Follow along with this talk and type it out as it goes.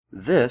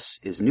This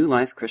is New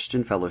Life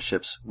Christian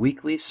Fellowship's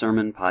weekly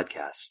sermon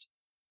podcast.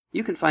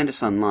 You can find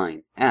us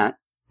online at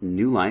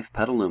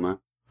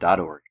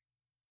newlifepetaluma.org.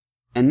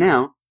 And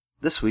now,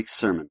 this week's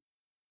sermon.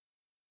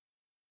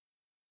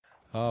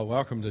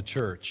 Welcome to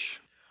church.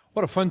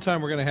 What a fun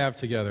time we're going to have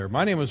together.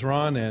 My name is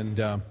Ron, and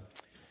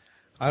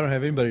I don't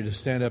have anybody to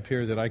stand up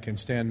here that I can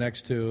stand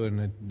next to,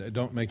 and I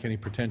don't make any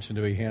pretension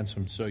to be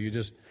handsome, so you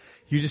just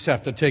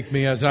have to take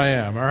me as I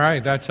am, all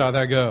right? That's how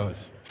that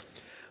goes.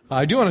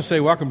 I do want to say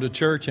welcome to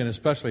church, and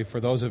especially for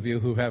those of you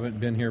who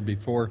haven't been here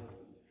before.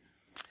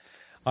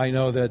 I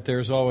know that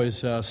there's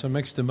always some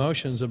mixed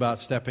emotions about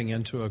stepping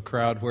into a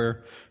crowd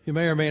where you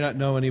may or may not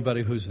know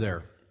anybody who's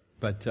there.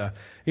 But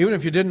even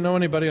if you didn't know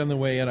anybody on the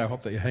way in, I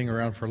hope that you hang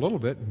around for a little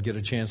bit and get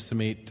a chance to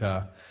meet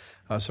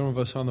some of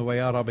us on the way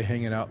out. I'll be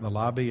hanging out in the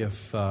lobby.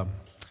 If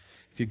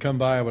you come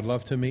by, I would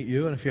love to meet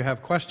you. And if you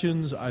have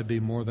questions, I'd be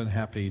more than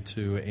happy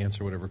to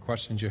answer whatever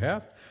questions you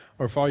have.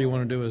 Or if all you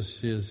want to do is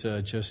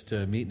just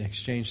meet and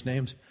exchange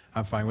names,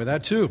 I'm fine with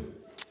that too.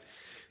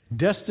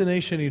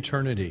 Destination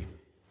eternity.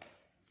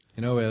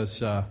 You know, as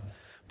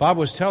Bob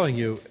was telling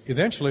you,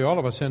 eventually all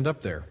of us end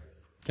up there.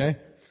 Okay?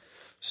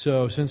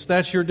 So since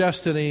that's your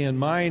destiny and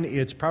mine,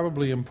 it's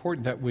probably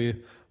important that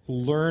we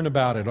learn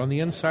about it. On the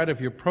inside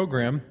of your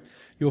program,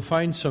 you'll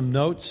find some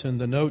notes,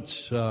 and the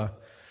notes,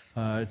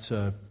 it's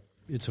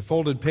a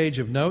folded page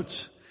of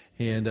notes,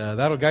 and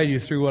that'll guide you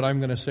through what I'm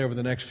going to say over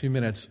the next few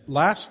minutes.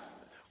 Last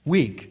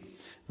week,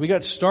 we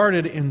got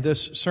started in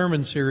this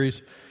sermon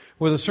series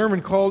with a sermon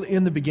called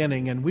In the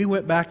Beginning, and we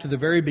went back to the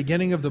very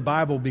beginning of the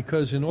Bible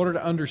because in order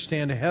to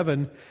understand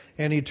heaven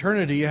and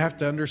eternity, you have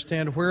to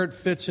understand where it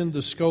fits in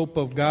the scope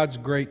of God's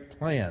great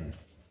plan.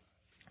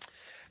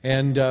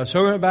 And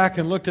so we went back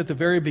and looked at the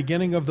very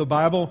beginning of the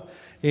Bible,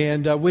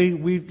 and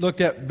we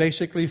looked at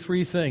basically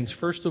three things.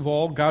 First of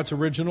all, God's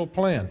original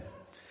plan,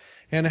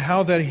 and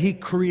how that He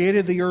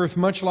created the earth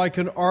much like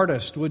an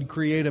artist would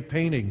create a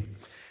painting,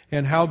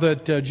 and how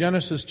that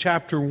Genesis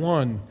chapter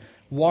 1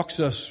 walks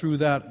us through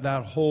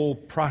that whole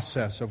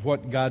process of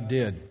what God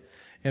did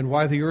and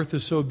why the earth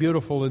is so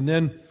beautiful. And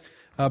then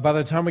by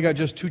the time we got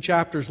just 2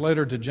 chapters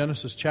later to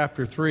Genesis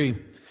chapter 3,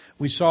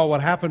 we saw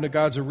what happened to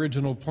God's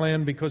original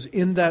plan, because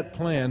in that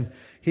plan,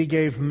 He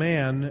gave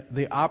man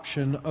the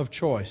option of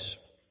choice.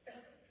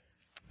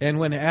 And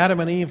when Adam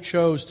and Eve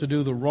chose to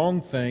do the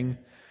wrong thing,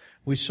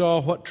 we saw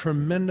what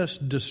tremendous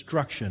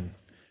destruction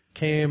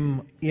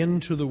came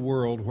into the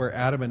world where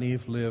Adam and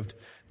Eve lived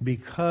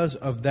because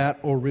of that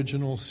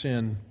original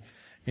sin.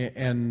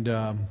 And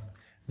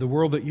the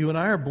world that you and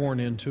I are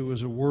born into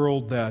is a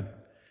world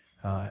that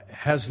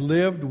has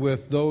lived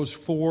with those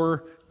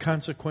 4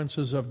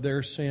 consequences of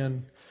their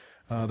sin,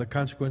 the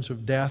consequence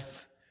of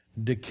death,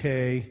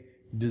 decay,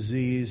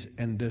 disease,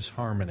 and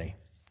disharmony,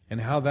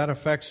 and how that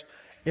affects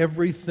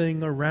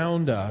everything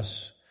around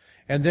us.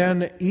 And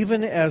then,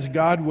 even as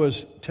God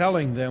was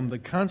telling them the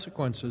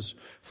consequences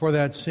for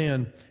that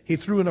sin, He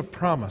threw in a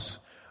promise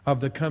of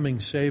the coming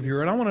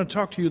Savior. And I want to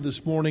talk to you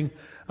this morning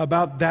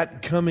about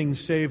that coming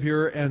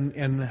Savior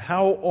and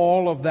how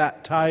all of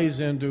that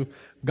ties into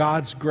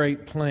God's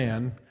great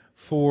plan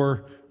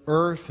for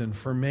earth and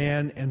for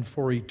man and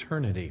for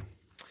eternity.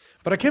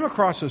 But I came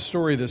across a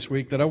story this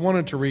week that I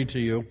wanted to read to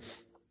you.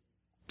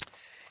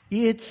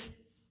 It's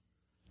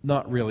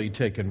not really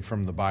taken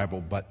from the Bible,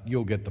 but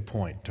you'll get the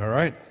point, all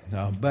right?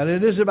 But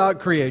it is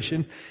about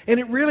creation, and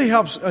it really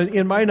helps.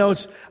 In my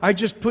notes, I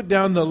just put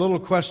down the little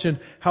question,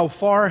 how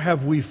far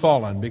have we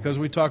fallen? Because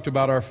we talked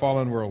about our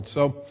fallen world.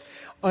 So,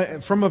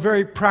 from a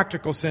very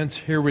practical sense,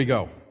 here we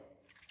go.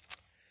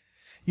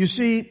 You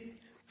see,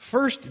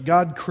 first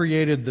God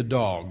created the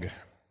dog,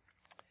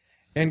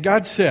 and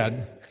God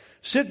said,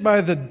 sit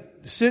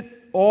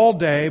all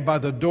day by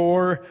the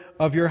door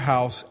of your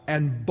house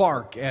and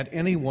bark at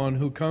anyone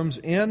who comes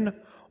in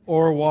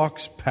or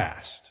walks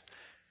past.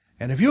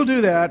 And if you'll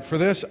do that, for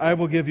this I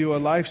will give you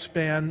a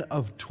lifespan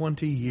of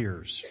 20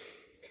 years.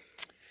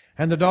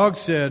 And the dog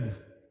said,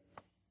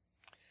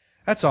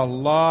 that's a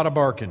lot of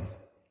barking.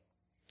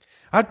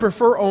 I'd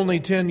prefer only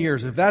 10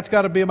 years. If that's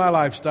got to be my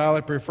lifestyle,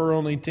 I prefer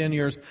only 10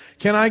 years.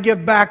 Can I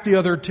give back the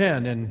other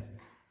 10? And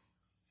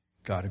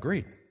God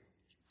agreed.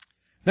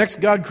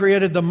 Next, God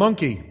created the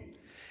monkey.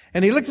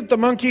 And He looked at the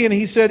monkey and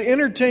He said,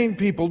 entertain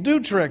people, do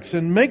tricks,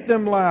 and make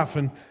them laugh.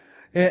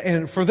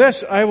 And for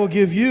this, I will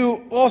give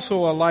you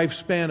also a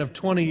lifespan of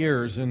 20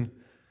 years. And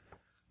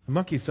the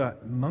monkey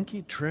thought,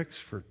 monkey tricks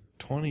for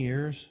 20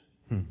 years?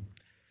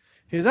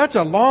 Yeah, that's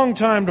a long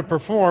time to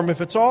perform. If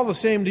it's all the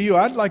same to you,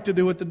 I'd like to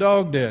do what the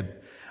dog did.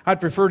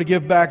 I'd prefer to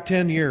give back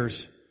 10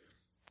 years.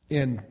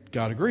 And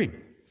God agreed.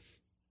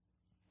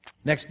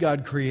 Next,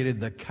 God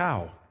created the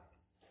cow.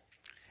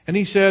 And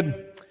He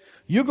said,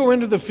 you go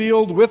into the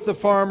field with the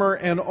farmer,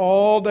 and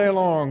all day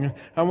long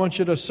I want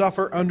you to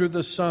suffer under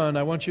the sun.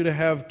 I want you to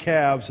have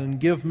calves and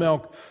give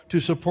milk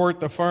to support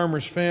the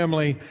farmer's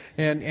family.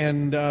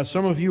 And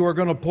some of you are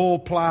going to pull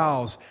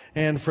plows.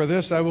 And for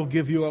this I will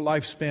give you a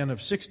lifespan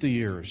of 60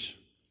 years.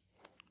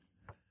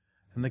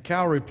 And the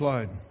cow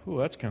replied, "Oh,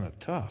 that's kind of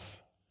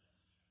tough.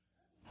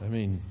 I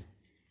mean,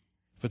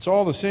 if it's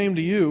all the same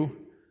to you,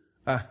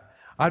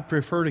 I'd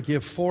prefer to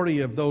give 40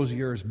 of those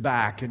years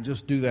back and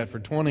just do that for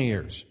 20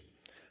 years.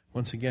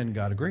 Once again,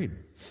 God agreed.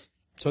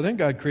 So then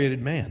God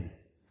created man.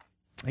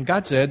 And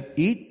God said,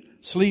 eat,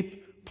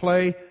 sleep,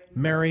 play,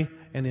 marry,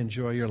 and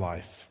enjoy your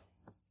life.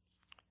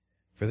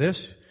 For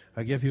this,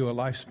 I give you a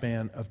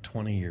lifespan of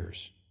 20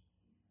 years.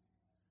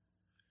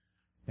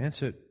 Man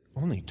said,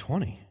 only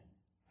 20?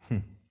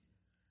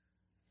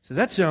 So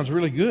that sounds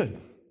really good.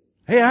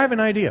 Hey, I have an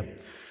idea.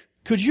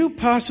 Could you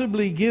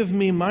possibly give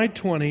me my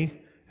 20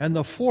 and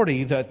the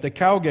 40 that the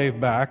cow gave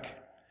back,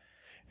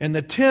 and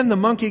the 10 the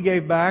monkey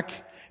gave back,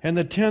 and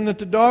the 10 that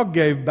the dog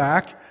gave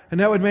back, and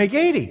that would make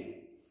 80?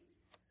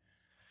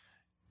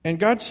 And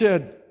God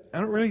said,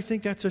 I don't really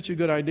think that's such a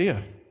good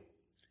idea.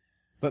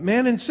 But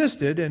man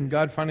insisted, and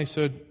God finally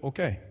said,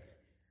 okay.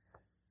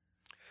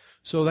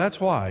 So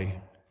that's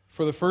why,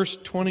 for the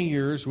first 20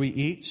 years, we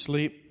eat,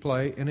 sleep,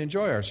 play, and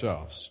enjoy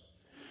ourselves.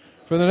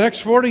 For the next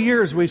 40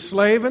 years, we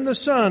slave in the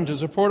sun to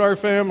support our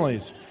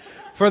families.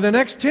 For the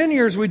next 10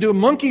 years, we do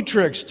monkey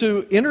tricks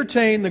to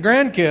entertain the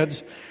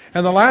grandkids.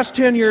 And the last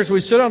 10 years,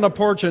 we sit on the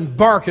porch and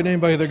bark at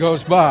anybody that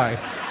goes by.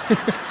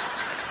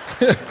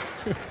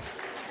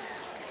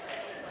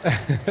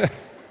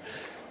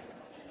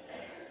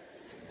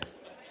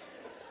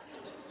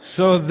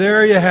 So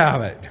there you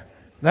have it.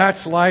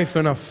 That's life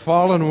in a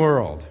fallen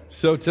world.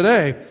 So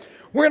today,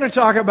 we're going to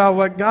talk about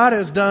what God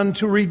has done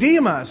to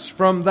redeem us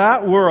from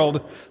that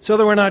world so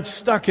that we're not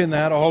stuck in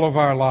that all of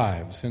our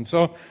lives. And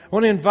so I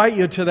want to invite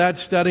you to that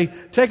study.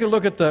 Take a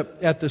look at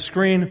the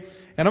screen,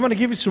 and I'm going to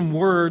give you some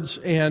words,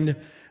 and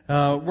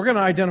we're going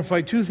to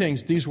identify two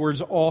things these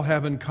words all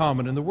have in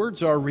common. And the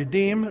words are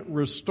redeem,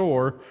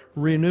 restore,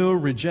 renew,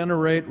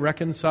 regenerate,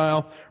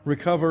 reconcile,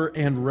 recover,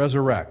 and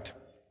resurrect.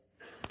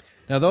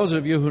 Now, those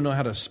of you who know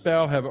how to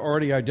spell have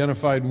already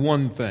identified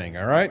one thing,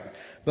 all right?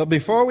 But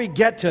before we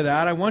get to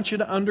that, I want you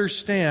to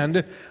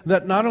understand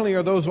that not only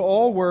are those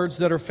all words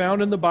that are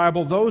found in the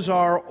Bible, those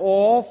are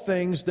all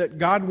things that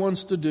God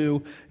wants to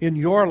do in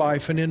your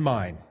life and in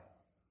mine.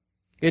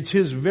 It's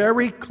His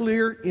very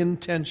clear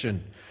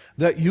intention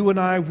that you and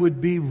I would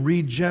be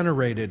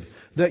regenerated,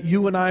 that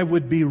you and I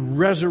would be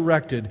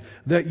resurrected,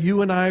 that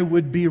you and I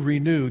would be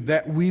renewed,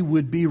 that we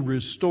would be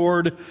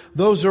restored.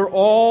 Those are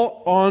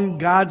all on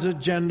God's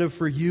agenda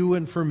for you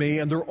and for me,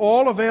 and they're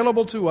all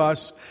available to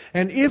us.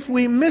 And if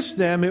we miss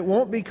them, it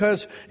won't be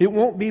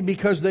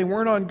because they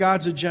weren't on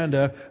God's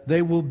agenda.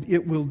 It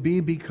will be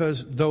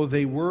because though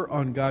they were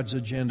on God's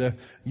agenda,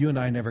 you and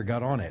I never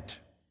got on it.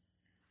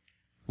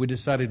 We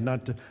decided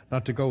not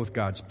to go with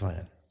God's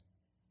plan.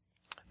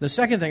 The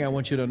second thing I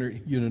want you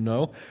to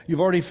know, you've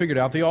already figured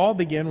out, they all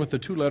begin with the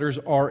two letters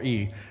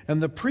R-E.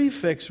 And the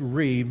prefix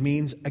re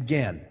means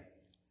again.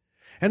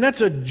 And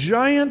that's a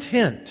giant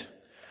hint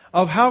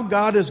of how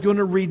God is going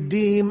to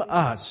redeem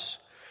us.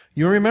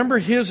 You remember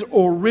His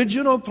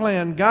original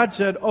plan. God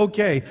said,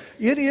 okay,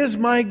 it is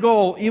my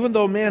goal, even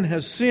though man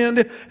has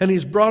sinned and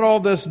he's brought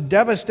all this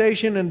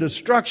devastation and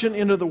destruction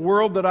into the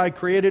world that I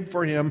created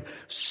for him,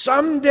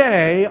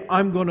 someday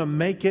I'm going to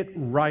make it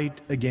right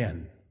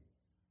again.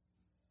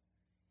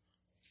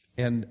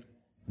 And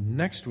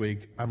next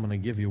week, I'm going to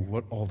give you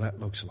what all that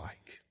looks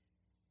like.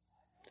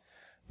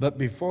 But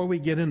before we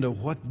get into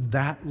what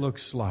that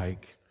looks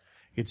like,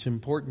 it's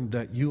important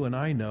that you and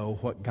I know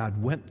what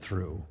God went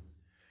through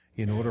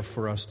in order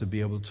for us to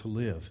be able to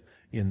live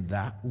in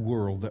that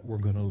world that we're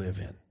going to live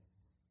in.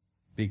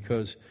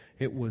 Because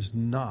it was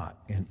not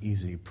an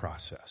easy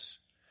process.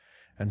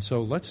 And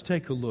so let's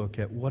take a look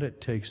at what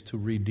it takes to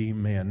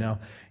redeem man. Now,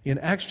 in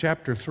Acts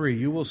chapter 3,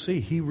 you will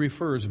see he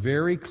refers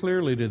very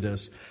clearly to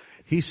this.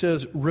 He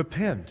says,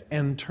 repent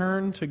and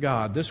turn to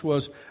God. This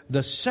was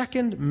the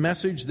second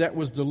message that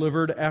was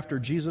delivered after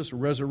Jesus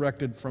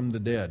resurrected from the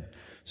dead.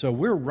 So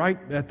we're right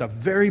at the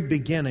very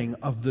beginning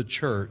of the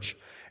church.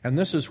 And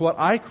this is what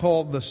I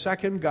call the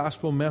second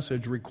gospel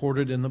message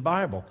recorded in the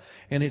Bible.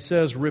 And it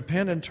says,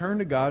 repent and turn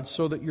to God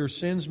so that your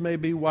sins may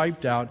be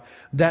wiped out,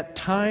 that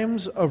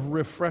times of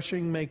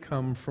refreshing may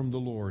come from the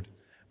Lord.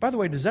 By the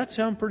way, does that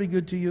sound pretty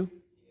good to you?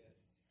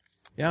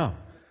 Yeah.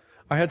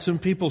 I had some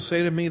people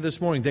say to me this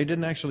morning, they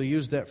didn't actually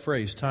use that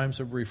phrase, times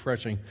of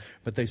refreshing,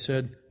 but they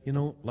said,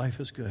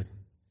 life is good.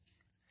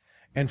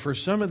 And for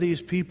some of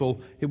these people,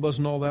 it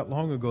wasn't all that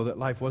long ago that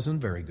life wasn't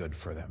very good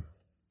for them.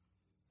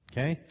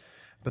 Okay?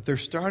 But they're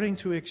starting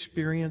to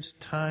experience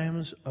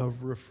times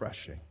of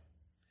refreshing.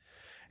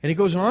 And he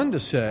goes on to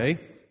say,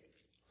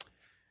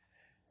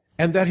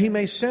 and that He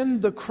may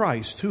send the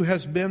Christ who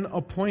has been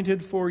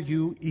appointed for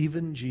you,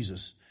 even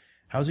Jesus.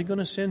 How's He going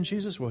to send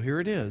Jesus? Well, here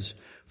it is.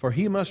 For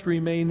He must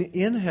remain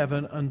in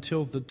heaven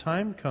until the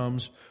time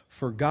comes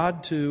for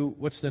God to,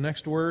 what's the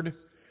next word?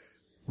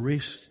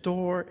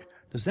 Restore.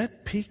 Does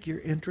that pique your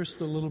interest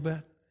a little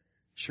bit?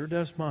 Sure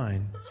does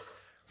mine.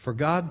 For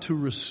God to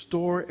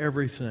restore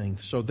everything.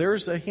 So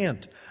there's a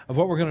hint of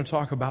what we're going to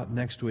talk about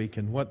next week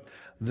and what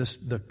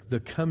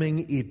the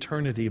coming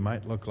eternity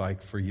might look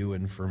like for you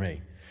and for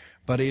me.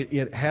 But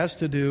it has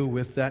to do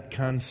with that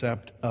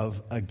concept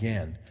of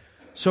again.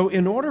 So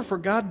in order for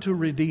God to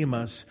redeem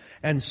us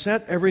and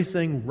set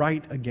everything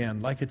right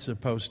again, like it's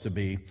supposed to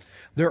be,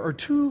 there are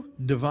two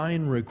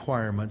divine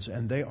requirements,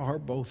 and they are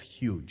both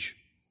huge.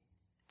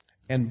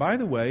 And by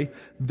the way,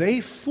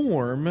 they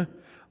form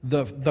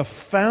the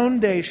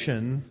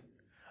foundation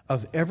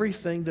of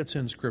everything that's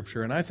in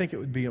Scripture. And I think it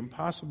would be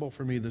impossible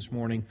for me this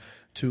morning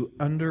to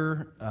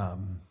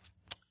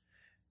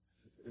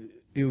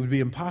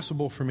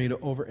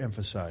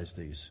overemphasize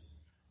these.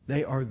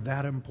 They are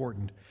that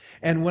important.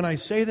 And when I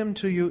say them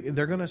to you,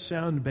 they're going to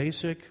sound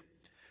basic,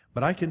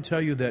 but I can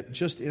tell you that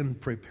just in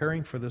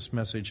preparing for this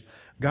message,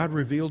 God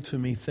revealed to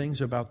me things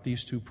about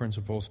these two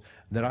principles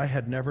that I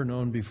had never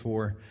known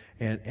before,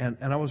 and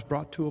I was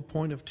brought to a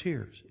point of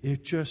tears.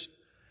 It just,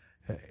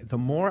 the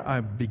more I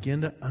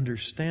begin to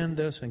understand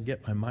this and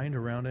get my mind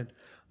around it,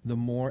 the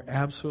more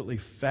absolutely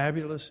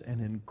fabulous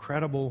and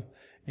incredible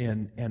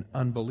and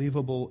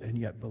unbelievable and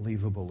yet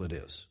believable it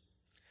is.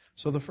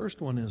 So the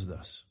first one is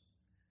this.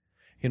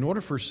 In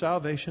order for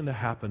salvation to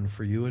happen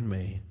for you and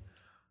me,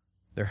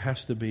 there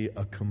has to be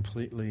a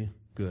completely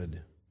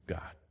good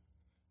God.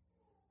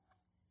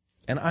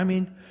 And I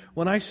mean,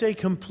 when I say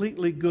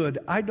completely good,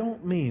 I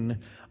don't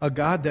mean a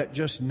God that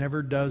just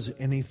never does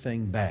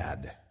anything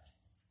bad.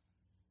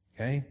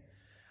 Okay?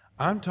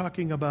 I'm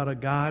talking about a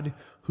God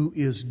who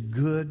is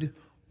good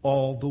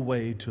all the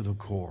way to the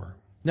core.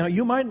 Now,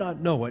 you might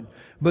not know it,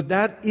 but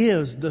that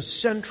is the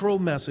central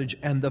message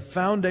and the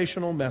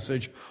foundational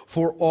message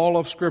for all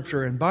of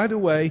Scripture. And by the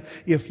way,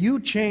 if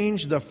you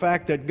change the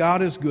fact that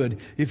God is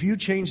good, if you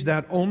change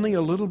that only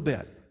a little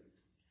bit,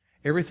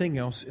 everything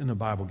else in the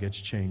Bible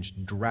gets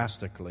changed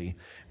drastically,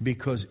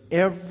 because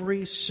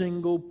every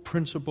single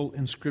principle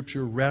in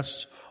Scripture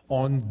rests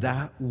on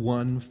that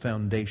one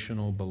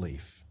foundational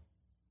belief.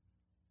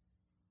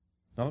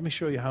 Now, let me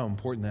show you how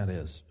important that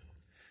is.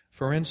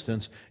 For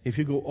instance, if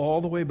you go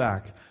all the way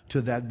back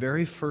to that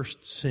very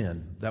first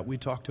sin that we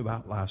talked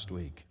about last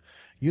week,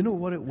 you know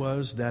what it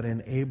was that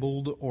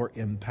enabled or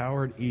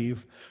empowered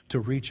Eve to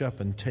reach up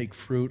and take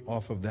fruit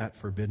off of that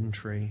forbidden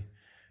tree?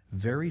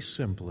 Very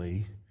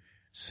simply,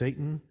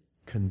 Satan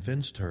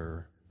convinced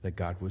her that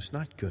God was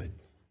not good.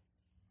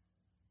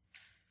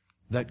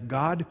 That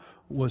God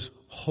was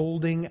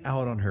holding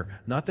out on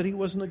her. Not that He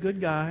wasn't a good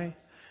guy.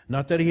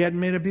 Not that He hadn't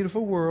made a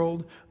beautiful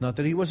world, not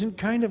that He wasn't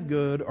kind of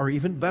good or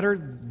even better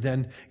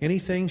than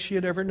anything she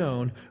had ever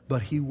known,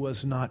 but He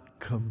was not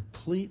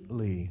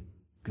completely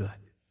good.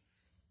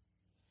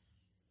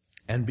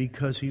 And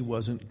because He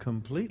wasn't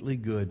completely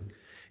good,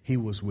 He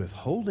was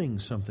withholding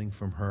something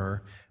from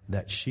her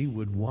that she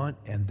would want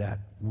and that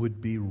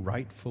would be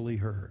rightfully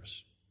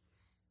hers.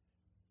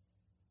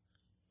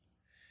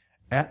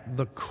 At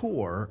the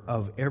core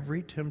of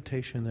every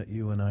temptation that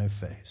you and I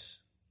face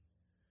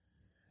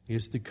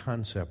is the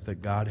concept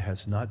that God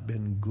has not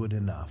been good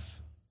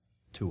enough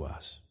to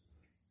us.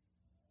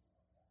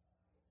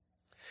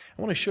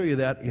 I want to show you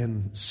that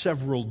in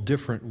several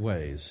different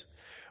ways.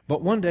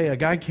 But one day a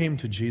guy came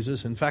to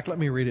Jesus. In fact, let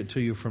me read it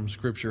to you from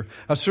Scripture.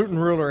 A certain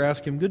ruler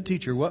asked Him, "Good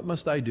teacher, what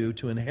must I do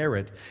to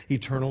inherit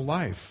eternal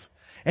life?"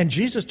 And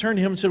Jesus turned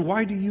to him and said,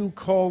 "Why do you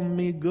call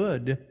me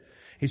good?"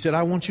 He said,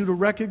 "I want you to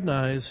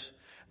recognize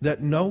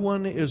that no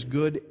one is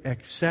good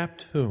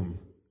except whom?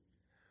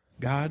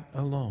 God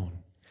alone.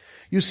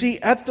 You see,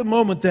 at the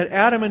moment that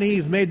Adam and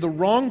Eve made the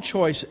wrong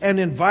choice and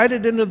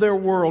invited into the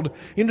world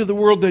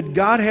that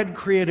God had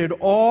created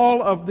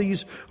all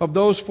of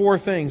those four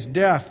things,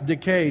 death,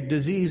 decay,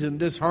 disease, and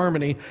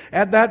disharmony,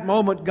 at that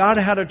moment God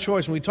had a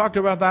choice. And we talked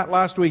about that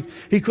last week.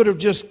 He could have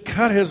just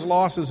cut His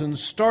losses and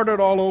started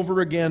all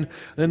over again.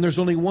 And there's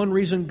only one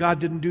reason God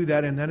didn't do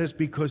that, and that is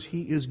because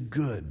He is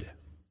good.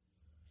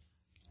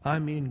 I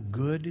mean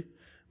good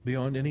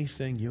beyond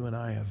anything you and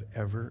I have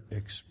ever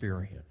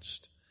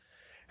experienced.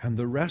 And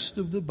the rest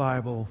of the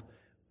Bible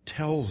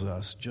tells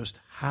us just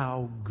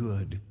how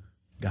good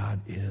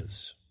God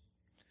is.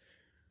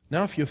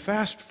 Now, if you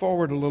fast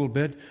forward a little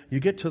bit, you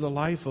get to the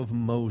life of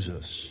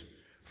Moses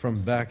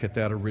from back at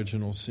that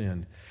original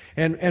sin.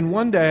 And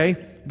one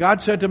day,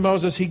 God said to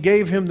Moses, He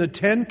gave him the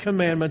 10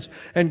 Commandments,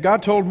 and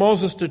God told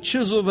Moses to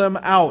chisel them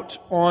out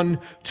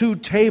on 2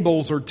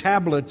 tables or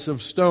tablets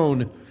of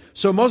stone.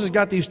 So Moses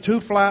got these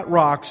 2 flat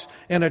rocks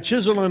and a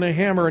chisel and a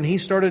hammer, and he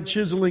started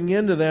chiseling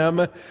into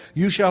them.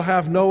 "You shall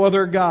have no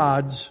other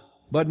gods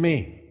but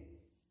me.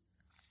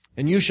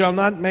 And you shall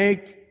not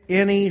make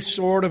any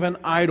sort of an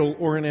idol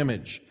or an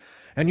image.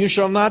 And you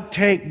shall not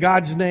take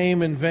God's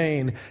name in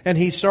vain." And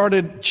he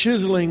started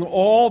chiseling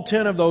all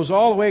 10 of those,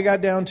 all the way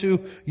got down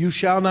to, "You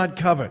shall not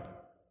covet."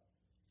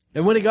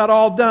 And when he got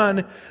all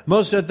done,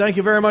 Moses said, "Thank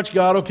you very much,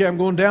 God. Okay, I'm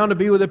going down to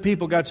be with the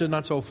people." God said,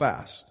 "Not so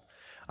fast.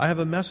 I have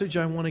a message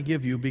I want to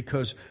give you,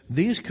 because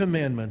these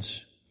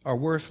commandments are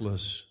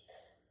worthless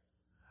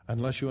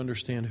unless you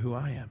understand who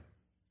I am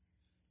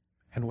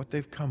and what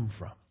they've come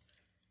from."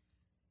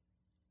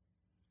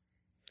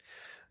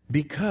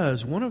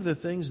 Because one of the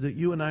things that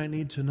you and I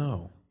need to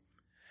know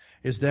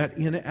is that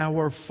in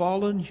our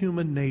fallen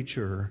human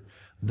nature,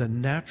 the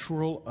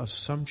natural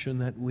assumption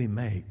that we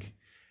make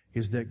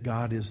is that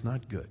God is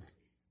not good.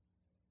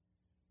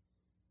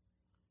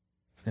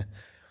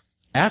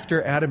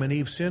 After Adam and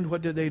Eve sinned,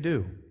 what did they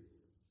do?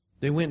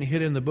 They went and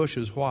hid in the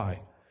bushes.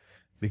 Why?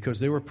 Because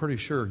they were pretty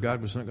sure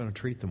God was not going to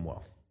treat them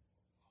well.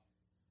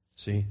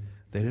 See,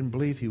 they didn't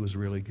believe He was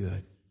really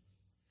good.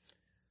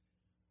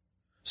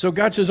 So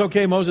God says,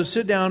 okay, Moses,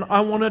 sit down.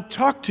 I want to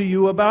talk to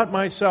you about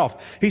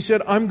myself. He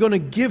said, I'm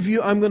going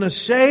to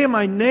say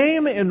my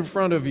name in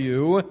front of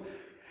you,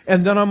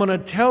 and then I'm going to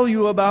tell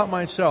you about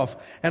myself.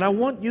 And I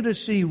want you to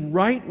see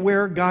right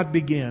where God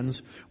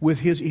begins with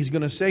He's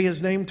going to say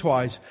His name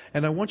twice,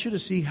 and I want you to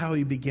see how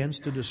He begins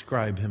to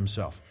describe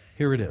Himself.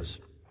 Here it is.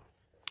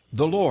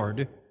 The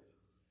Lord,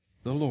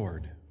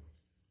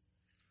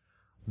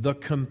 the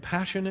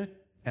compassionate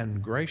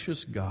and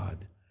gracious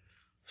God,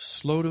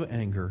 slow to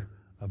anger,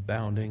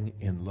 abounding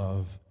in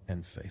love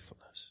and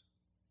faithfulness.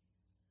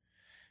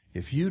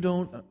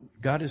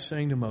 God is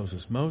saying to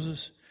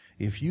Moses,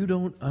 if you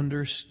don't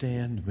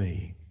understand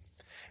me,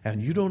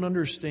 and you don't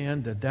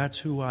understand that that's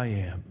who I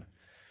am,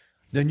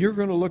 then you're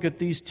going to look at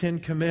these 10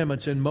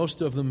 commandments, and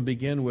most of them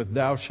begin with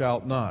thou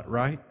shalt not,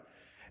 right?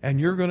 And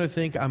you're going to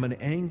think I'm an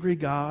angry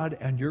God,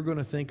 and you're going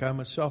to think I'm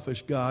a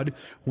selfish God,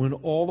 when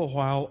all the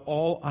while,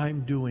 all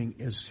I'm doing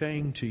is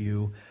saying to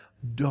you,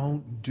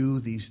 don't do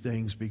these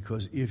things,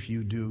 because if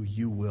you do,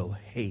 you will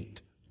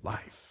hate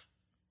life.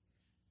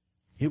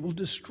 It will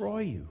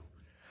destroy you.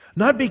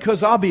 Not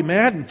because I'll be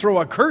mad and throw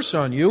a curse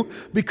on you,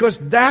 because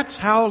that's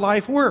how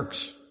life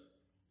works.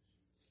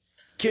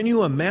 Can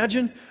you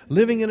imagine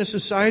living in a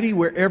society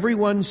where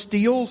everyone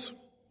steals?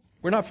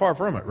 We're not far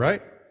from it,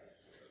 right?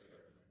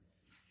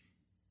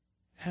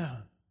 Yeah.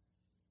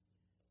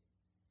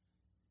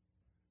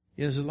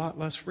 There's a lot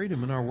less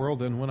freedom in our world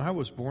than when I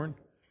was born.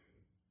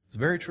 It's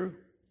very true.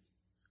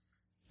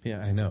 Yeah,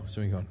 I know.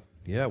 So you're going,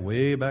 yeah,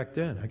 way back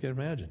then. I can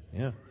imagine.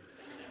 Yeah.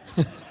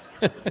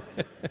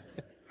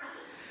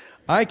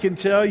 I can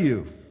tell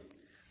you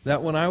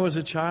that when I was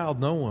a child,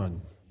 no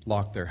one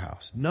locked their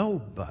house.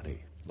 Nobody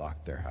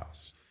locked their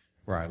house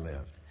where I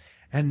lived.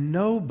 And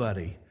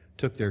nobody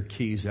took their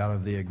keys out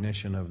of the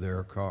ignition of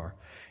their car.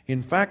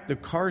 In fact, the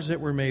cars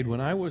that were made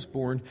when I was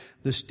born,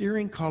 the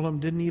steering column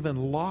didn't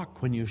even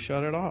lock when you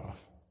shut it off.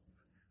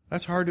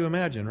 That's hard to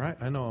imagine, right?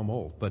 I know I'm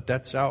old, but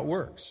that's how it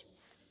works.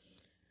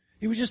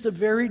 It was just a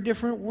very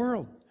different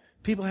world.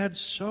 People had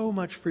so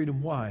much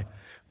freedom. Why?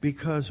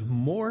 Because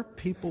more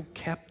people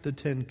kept the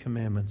 10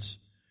 Commandments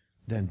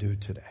than do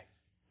today.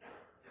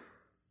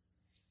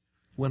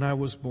 When I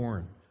was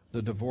born,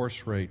 the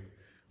divorce rate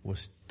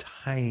was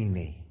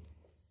tiny.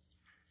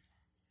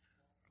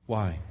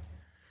 Why?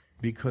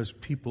 Because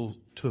people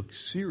took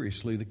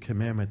seriously the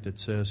commandment that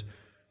says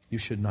you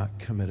should not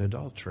commit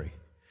adultery,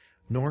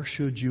 nor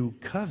should you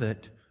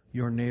covet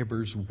your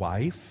neighbor's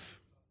wife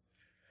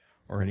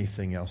or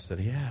anything else that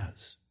he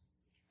has.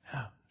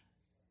 Yeah.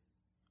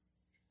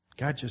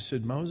 God just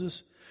said,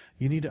 Moses,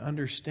 you need to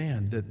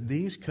understand that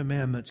these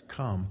commandments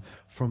come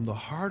from the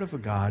heart of a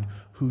God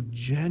who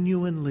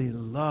genuinely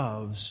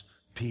loves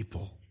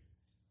people.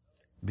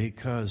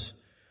 Because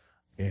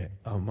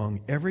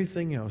among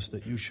everything else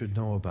that you should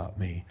know about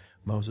me,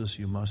 Moses,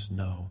 you must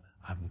know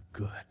I'm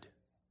good.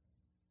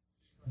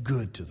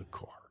 Good to the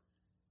core.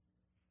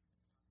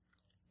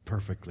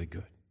 Perfectly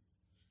good.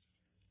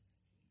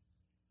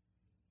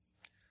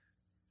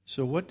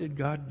 So what did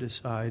God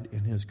decide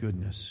in His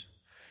goodness?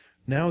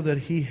 Now that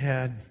He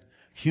had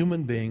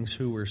human beings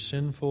who were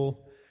sinful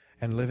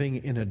and living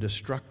in a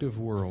destructive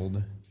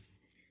world,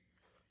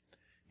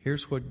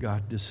 here's what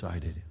God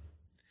decided.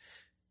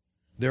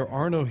 There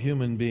are no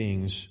human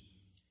beings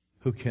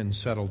who can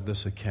settle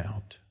this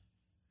account.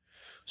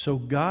 So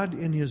God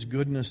in His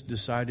goodness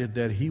decided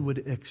that He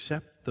would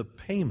accept the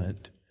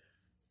payment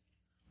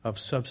of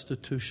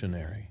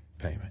substitutionary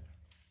payment.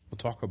 We'll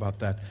talk about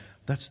that.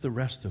 That's the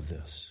rest of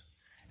this.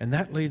 And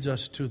that leads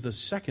us to the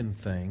second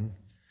thing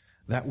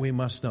that we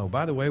must know.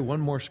 By the way, one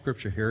more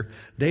scripture here.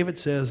 David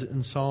says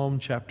in Psalm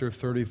chapter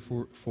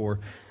 34,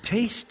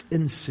 taste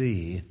and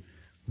see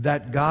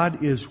that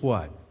God is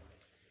what?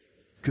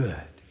 Good.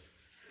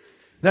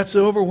 That's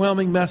the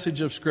overwhelming message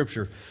of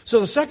Scripture.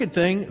 So the second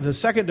thing, the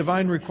second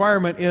divine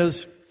requirement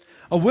is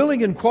a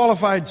willing and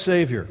qualified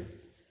Savior.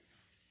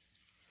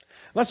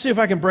 Let's see if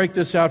I can break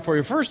this out for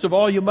you. First of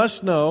all, you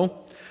must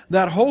know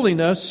that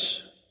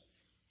holiness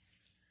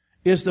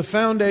is the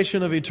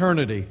foundation of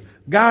eternity.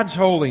 God's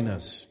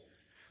holiness.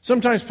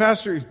 Sometimes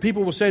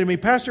people will say to me,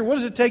 Pastor, what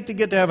does it take to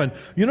get to heaven?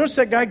 You notice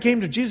that guy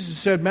came to Jesus and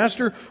said,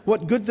 Master,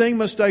 what good thing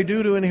must I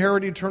do to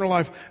inherit eternal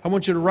life? I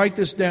want you to write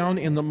this down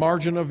in the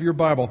margin of your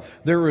Bible.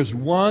 There is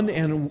one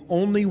and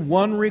only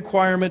one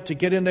requirement to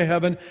get into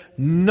heaven.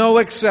 No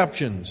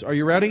exceptions. Are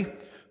you ready?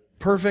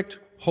 Perfect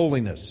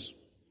holiness.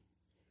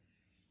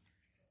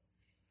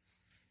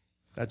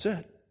 That's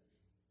it.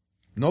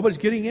 Nobody's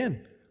getting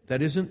in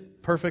that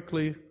isn't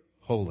perfectly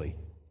holy.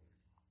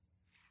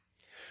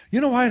 You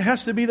know why it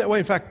has to be that way?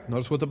 In fact,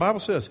 notice what the Bible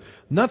says.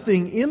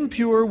 Nothing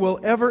impure will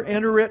ever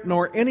enter it,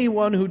 nor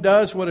anyone who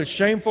does what is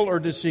shameful or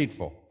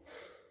deceitful.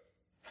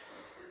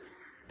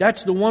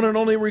 That's the one and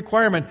only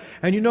requirement.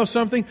 And you know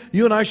something?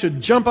 You and I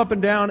should jump up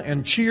and down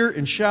and cheer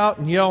and shout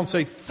and yell and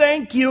say,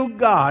 thank you,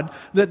 God,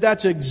 that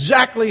that's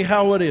exactly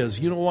how it is.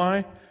 You know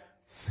why?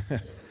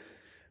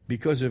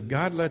 Because if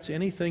God lets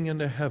anything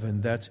into heaven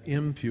that's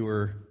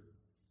impure,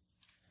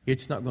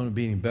 it's not going to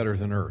be any better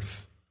than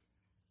earth.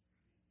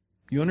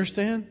 You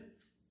understand?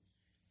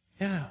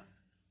 Yeah.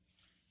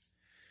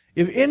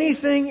 If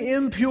anything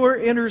impure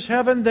enters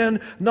heaven, then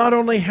not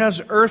only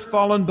has earth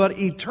fallen, but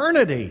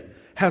eternity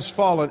has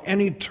fallen.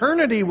 And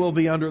eternity will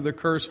be under the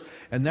curse.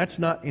 And that's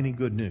not any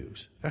good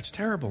news. That's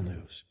terrible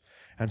news.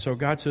 And so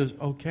God says,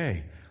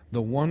 okay,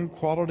 the one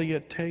quality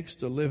it takes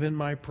to live in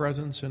my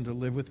presence and to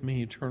live with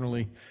me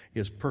eternally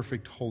is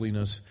perfect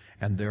holiness.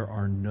 And there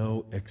are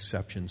no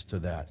exceptions to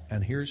that.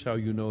 And here's how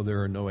you know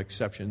there are no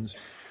exceptions.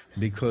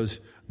 Because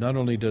not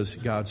only does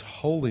God's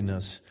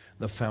holiness,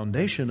 the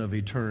foundation of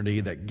eternity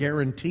that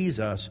guarantees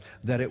us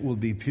that it will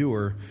be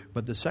pure,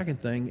 but the second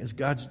thing is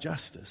God's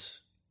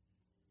justice.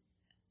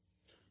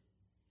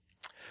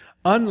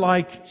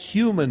 Unlike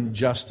human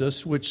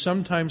justice, which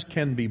sometimes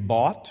can be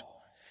bought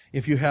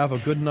if you have a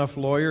good enough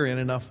lawyer and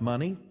enough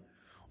money,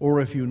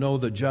 or if you know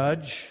the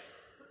judge,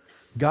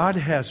 God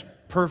has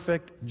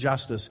perfect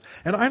justice.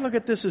 And I look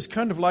at this as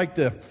kind of like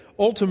the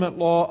ultimate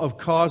law of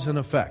cause and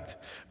effect,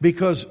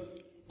 because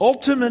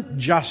ultimate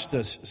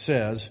justice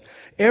says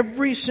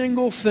every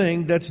single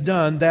thing that's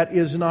done that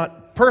is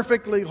not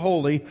perfectly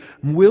holy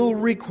will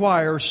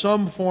require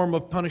some form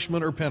of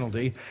punishment or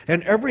penalty,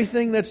 and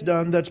everything that's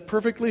done that's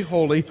perfectly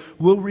holy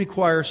will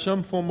require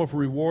some form of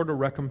reward or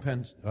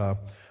recompense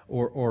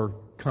or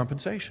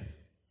compensation.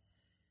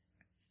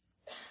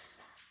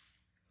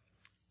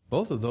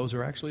 Both of those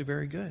are actually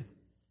very good.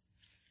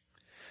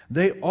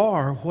 They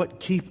are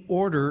what keep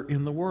order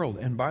in the world.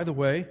 And by the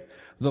way,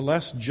 the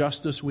less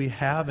justice we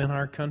have in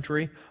our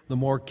country, the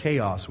more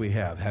chaos we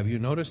have. Have you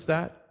noticed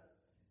that?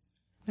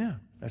 Yeah,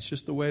 that's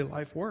just the way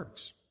life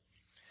works.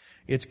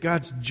 It's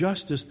God's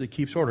justice that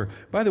keeps order.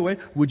 By the way,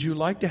 would you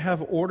like to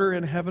have order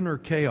in heaven or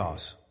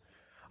chaos?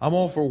 I'm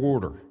all for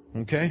order,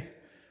 okay?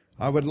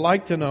 I would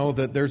like to know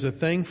that there's a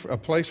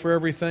place for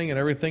everything and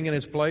everything in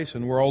its place,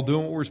 and we're all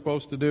doing what we're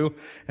supposed to do,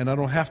 and I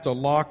don't have to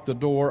lock the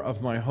door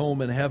of my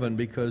home in heaven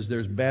because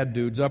there's bad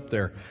dudes up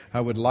there. I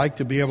would like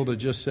to be able to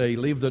just say,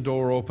 leave the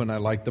door open, I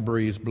like the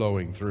breeze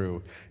blowing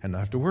through, and not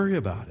have to worry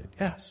about it.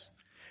 Yes.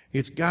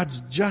 It's God's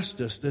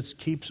justice that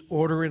keeps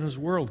order in His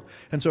world.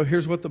 And so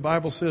here's what the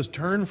Bible says,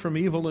 turn from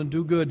evil and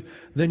do good,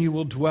 then you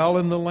will dwell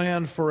in the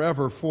land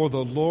forever. For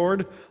the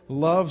Lord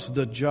loves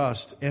the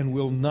just and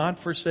will not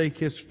forsake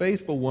His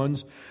faithful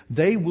ones.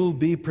 They will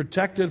be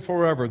protected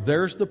forever.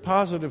 There's the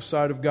positive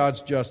side of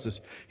God's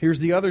justice. Here's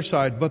the other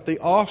side. But the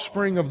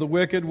offspring of the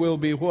wicked will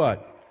be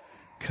what?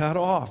 Cut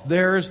off.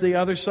 There's the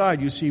other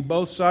side. You see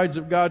both sides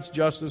of God's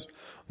justice,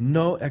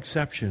 no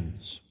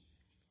exceptions.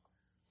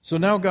 So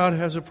now God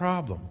has a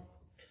problem.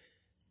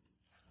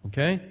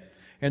 Okay?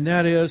 And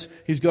that is,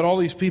 He's got all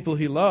these people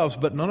He loves,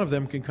 but none of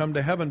them can come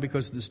to heaven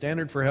because the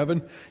standard for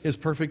heaven is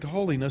perfect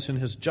holiness, and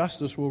His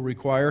justice will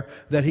require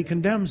that He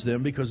condemns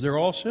them because they're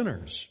all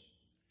sinners.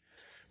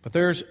 But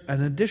there's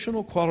an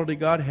additional quality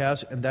God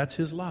has, and that's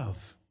His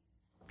love.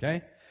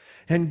 Okay?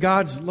 And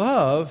God's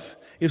love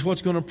is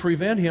what's going to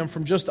prevent Him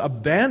from just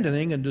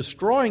abandoning and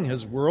destroying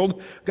His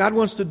world. God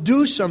wants to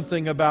do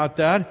something about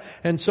that.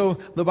 And so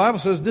the Bible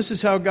says this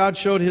is how God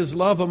showed His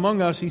love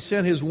among us. He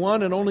sent His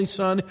one and only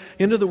Son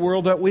into the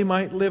world that we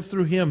might live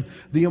through Him.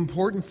 The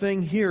important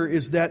thing here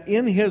is that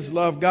in His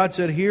love, God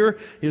said, here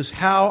is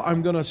how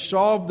I'm going to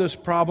solve this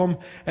problem.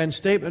 And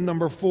statement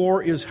number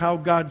 4 is how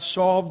God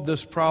solved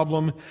this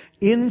problem.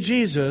 In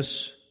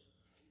Jesus,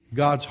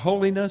 God's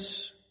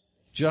holiness,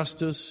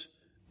 justice,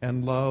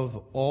 and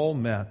love all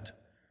met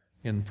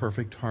in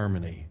perfect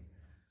harmony.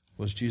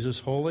 Was Jesus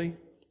holy?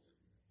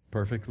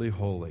 Perfectly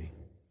holy.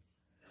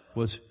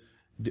 Was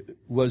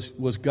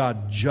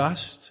God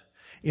just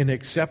in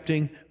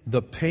accepting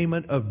the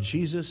payment of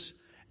Jesus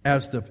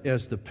as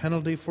the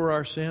penalty for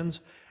our sins?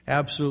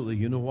 Absolutely.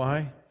 You know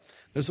why?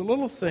 There's a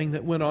little thing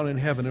that went on in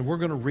heaven, and we're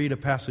going to read a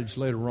passage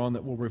later on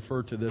that will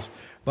refer to this,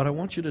 but I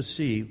want you to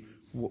see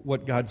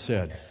what God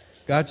said.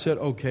 God said,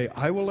 okay,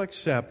 I will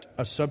accept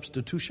a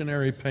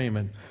substitutionary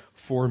payment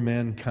for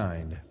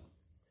mankind.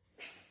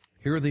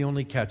 Here are the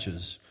only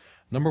catches.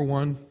 Number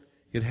 1,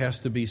 it has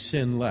to be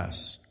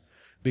sinless.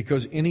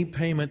 Because any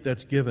payment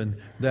that's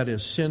given that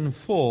is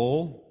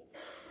sinful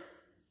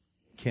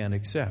can't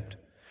accept.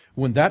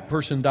 When that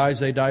person dies,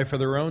 they die for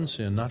their own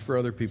sin, not for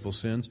other people's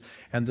sins.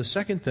 And the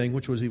second thing,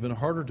 which was even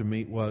harder to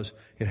meet, was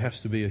it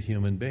has to be a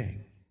human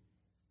being.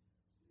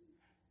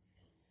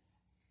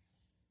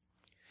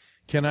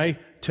 Can I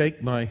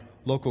take my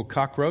local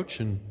cockroach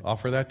and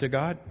offer that to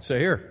God? Say,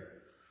 here.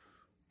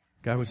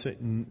 God would say,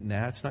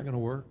 nah, it's not going to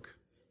work.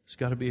 It's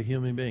got to be a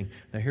human being.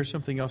 Now here's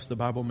something else the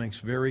Bible makes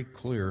very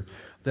clear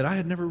that I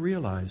had never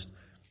realized.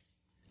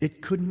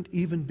 It couldn't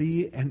even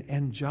be an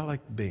angelic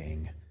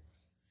being.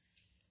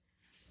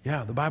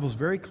 Yeah, the Bible's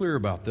very clear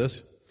about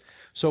this.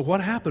 So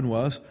what happened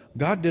was,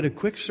 God did a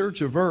quick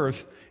search of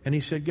earth, and He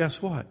said,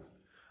 guess what?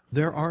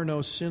 There are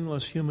no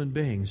sinless human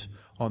beings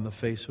on the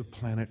face of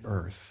planet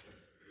Earth.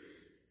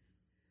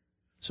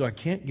 So I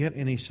can't get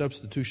any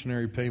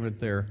substitutionary payment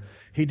there.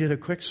 He did a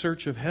quick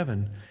search of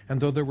heaven,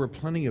 and though there were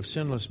plenty of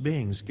sinless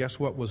beings, guess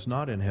what was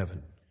not in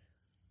heaven?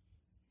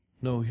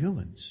 No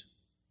humans.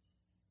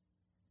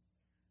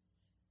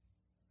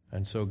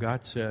 And so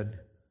God said,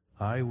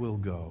 I will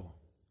go.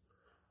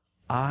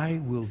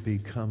 I will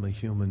become a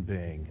human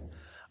being.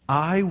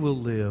 I will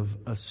live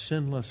a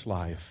sinless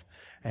life,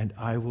 and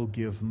I will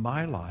give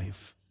my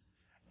life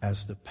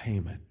as the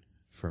payment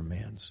for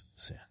man's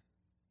sin.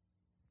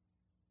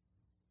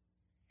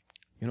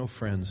 You know,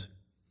 friends,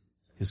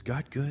 is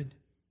God good?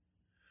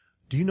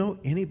 Do you know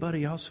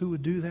anybody else who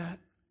would do that?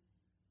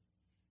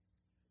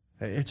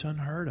 It's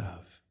unheard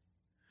of.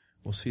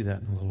 We'll see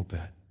that in a little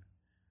bit.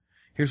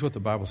 Here's what the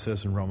Bible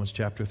says in Romans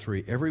chapter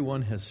 3.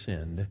 Everyone has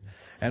sinned,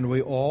 and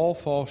we all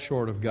fall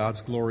short of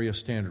God's glorious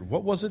standard.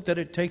 What was it that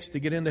it takes to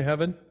get into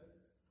heaven?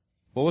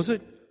 What was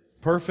it?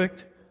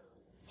 Perfect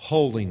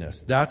holiness.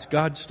 That's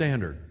God's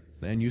standard.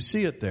 And you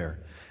see it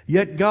there.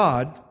 Yet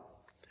God,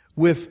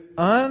 with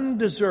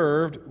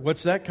undeserved,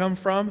 what's that come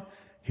from?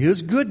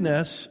 His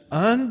goodness,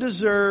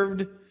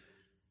 undeserved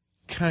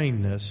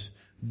kindness,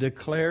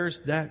 declares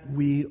that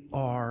we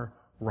are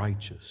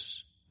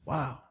righteous.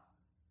 Wow.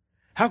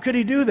 How could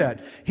He do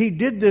that? He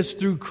did this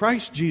through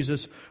Christ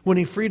Jesus when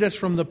He freed us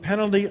from the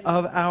penalty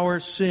of our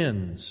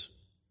sins.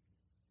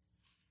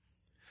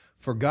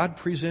 For God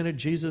presented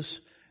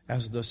Jesus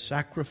as the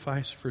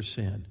sacrifice for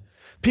sin.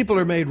 People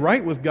are made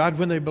right with God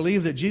when they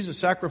believe that Jesus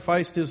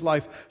sacrificed His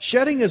life,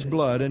 shedding His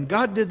blood, and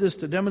God did this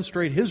to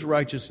demonstrate His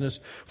righteousness,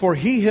 for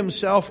He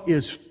Himself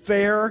is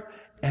fair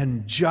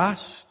and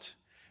just,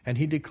 and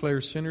He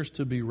declares sinners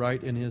to be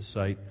right in His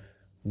sight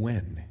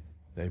when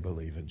they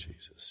believe in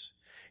Jesus.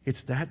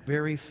 It's that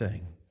very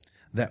thing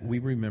that we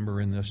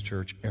remember in this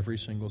church every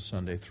single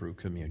Sunday through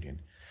communion.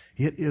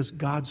 It is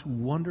God's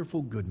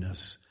wonderful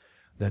goodness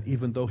that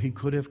even though He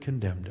could have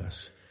condemned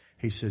us,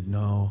 He said,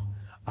 no,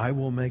 I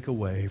will make a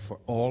way for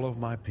all of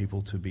my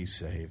people to be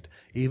saved,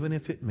 even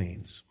if it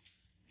means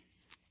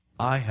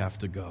I have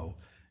to go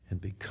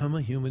and become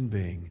a human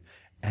being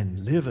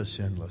and live a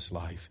sinless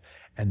life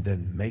and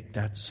then make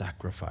that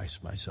sacrifice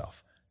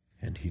myself.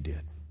 And He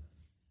did.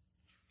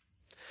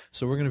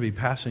 So we're going to be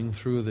passing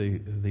through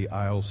the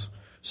aisles,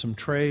 some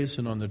trays,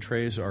 and on the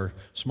trays are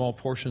small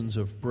portions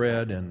of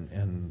bread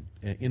and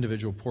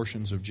individual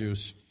portions of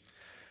juice.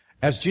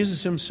 As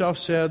Jesus Himself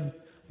said,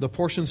 the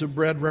portions of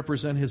bread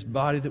represent His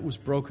body that was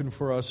broken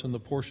for us, and the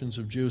portions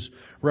of juice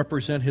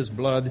represent His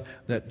blood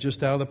that,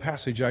 just out of the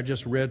passage I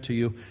just read to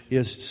you,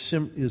 is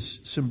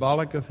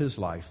symbolic of His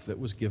life that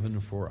was given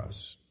for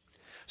us.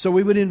 So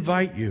we would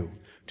invite you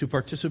to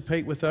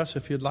participate with us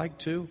if you'd like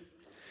to.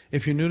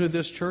 If you're new to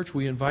this church,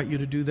 we invite you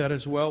to do that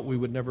as well. We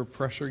would never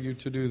pressure you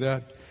to do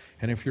that.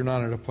 And if you're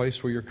not at a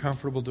place where you're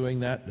comfortable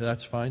doing that,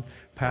 that's fine.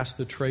 Pass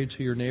the tray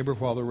to your neighbor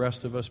while the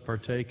rest of us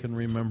partake and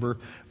remember.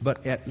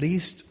 But at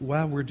least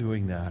while we're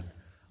doing that,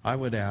 I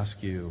would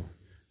ask you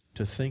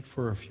to think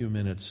for a few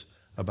minutes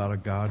about a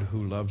God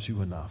who loves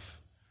you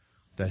enough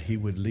that He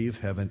would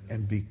leave heaven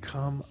and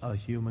become a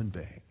human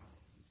being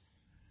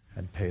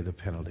and pay the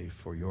penalty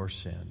for your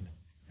sin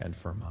and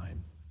for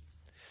mine.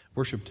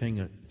 Worship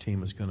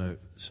team is going to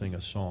sing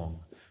a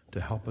song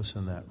to help us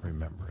in that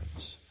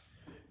remembrance.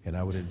 And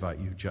I would invite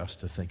you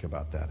just to think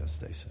about that as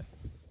they sing.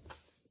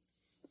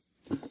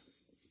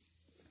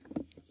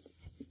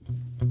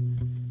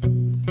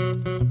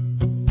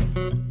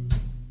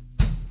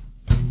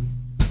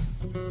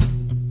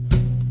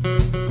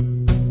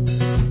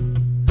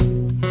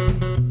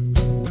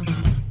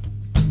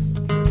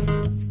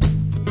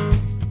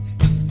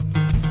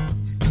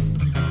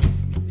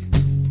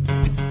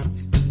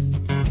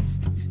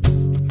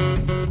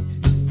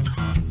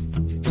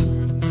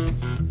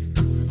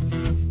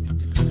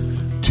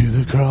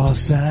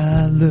 Cross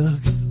I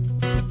look,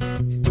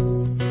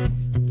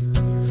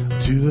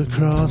 to the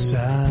cross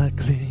I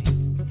cling,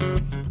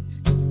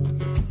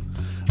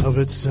 of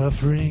its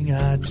suffering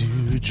I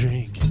do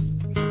drink,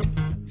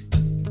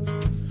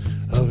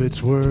 of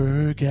its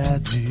work I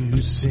do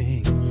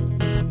sing.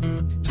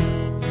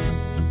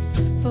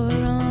 For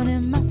on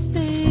Him my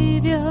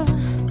Savior,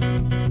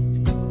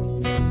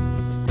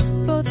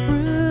 both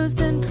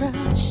bruised and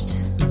crushed,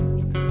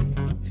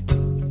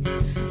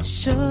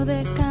 show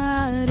that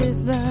God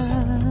is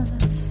love,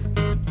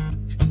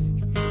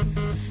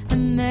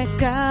 and that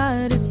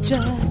God is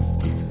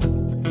just.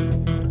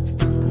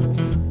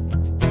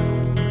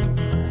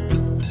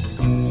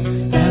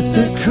 At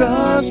the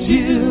cross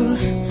you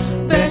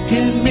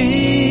beckon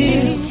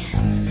me,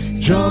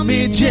 draw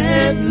me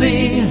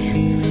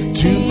gently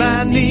to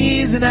my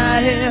knees, and I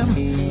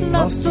am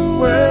lost for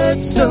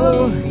words,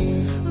 so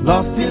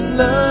lost in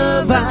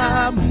love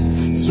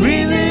I'm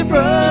sweetly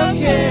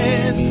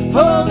broken,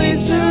 holy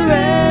surrender.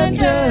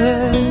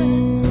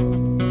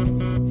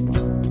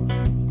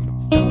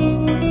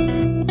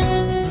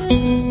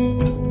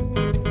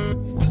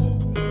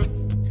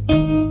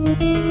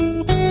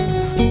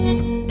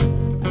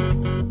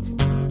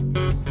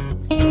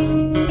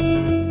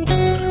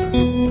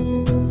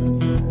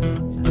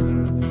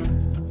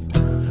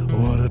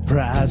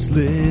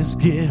 priceless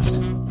gift,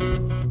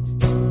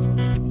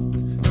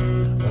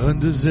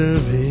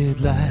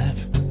 undeserved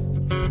life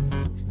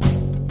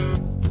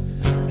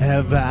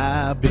have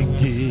I been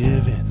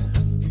given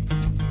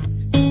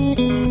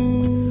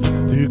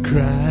through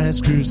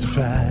Christ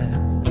crucified.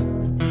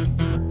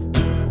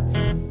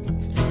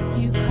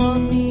 You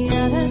called me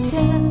out of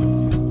death.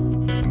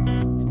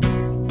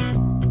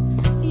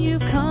 You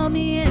called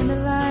me into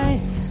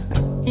life.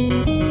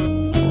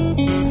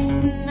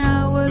 And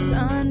I was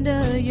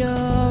under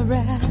your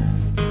wrath.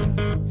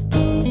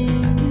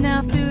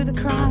 Now through the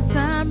cross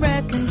I'm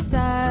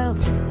reconciled.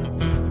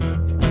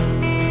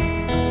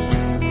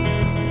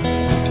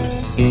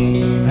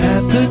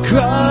 At the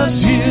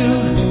cross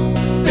you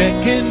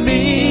beckon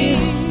me,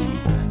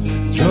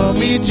 draw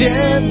me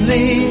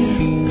gently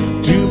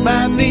to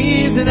my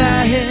knees, and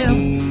I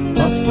am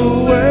lost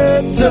for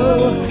words,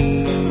 so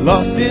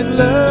lost in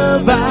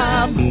love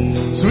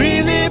I'm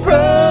sweetly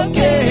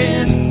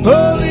broken,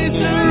 wholly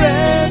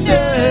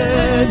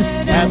surrendered.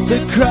 At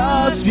the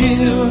cross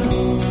you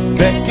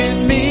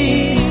beckon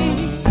me,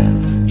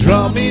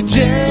 draw me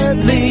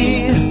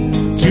gently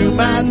to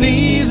my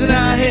knees, and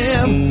I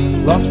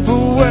am lost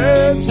for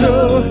words,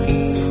 so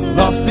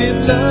lost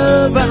in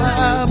love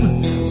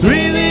I'm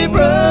sweetly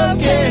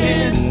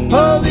broken,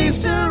 wholly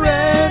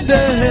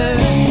surrendered.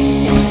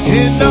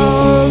 In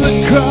all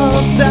the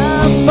cross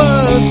I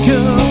must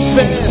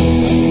confess,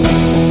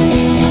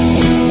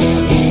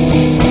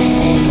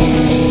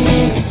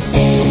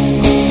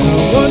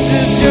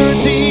 wonders your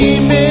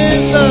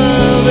redeeming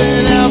love,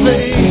 and how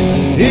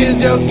faith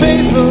is your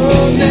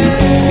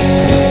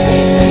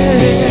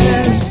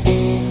faithfulness.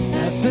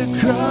 At the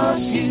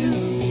cross you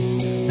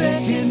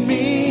beckon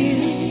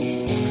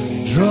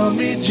me, draw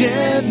me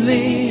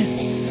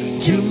gently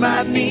to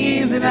my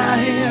knees, and I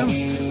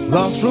am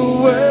lost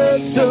for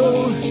words,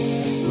 so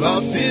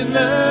lost in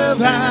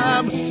love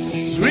I'm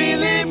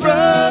sweetly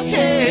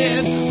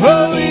broken,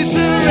 wholly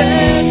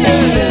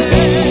surrendered.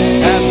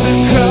 At the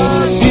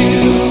cross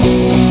you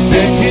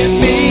beckon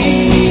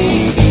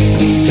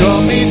me, draw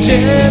me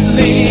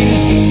gently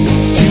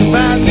to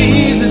my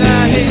knees, and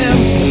I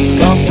am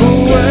lost for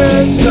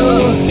words, so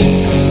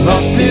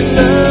lost in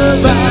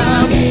love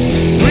I'm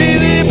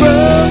sweetly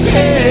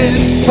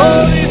broken,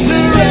 wholly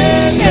surrendered.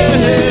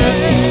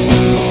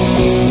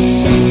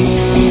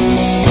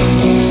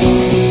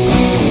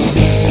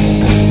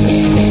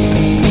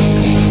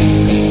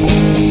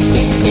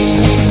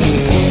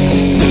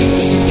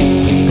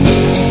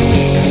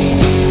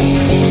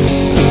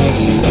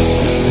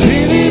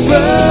 Sweetly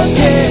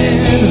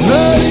broken,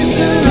 wholly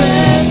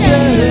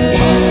surrendered.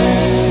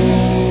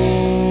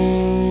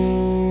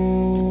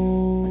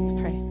 Let's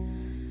pray.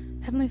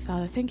 Heavenly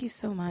Father, thank you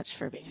so much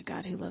for being a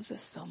God who loves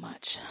us so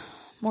much,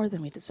 more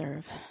than we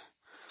deserve.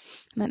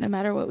 And that no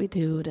matter what we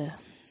do to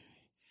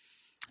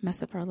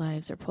mess up our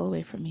lives or pull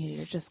away from you,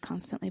 you're just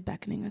constantly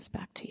beckoning us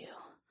back to you.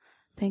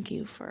 Thank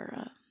you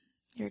for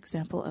your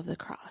example of the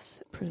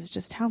cross. It proves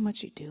just how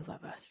much you do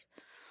love us.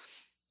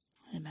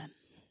 Amen.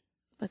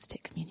 Let's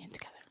take communion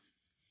together.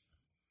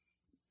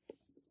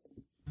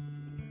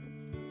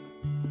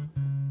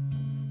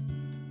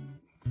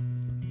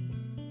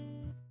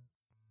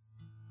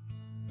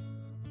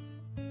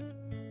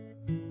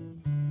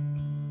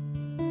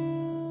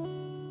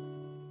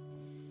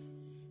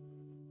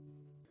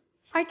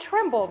 I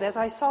trembled as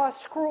I saw a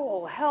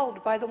scroll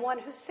held by the one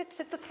who sits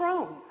at the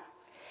throne.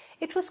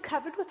 It was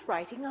covered with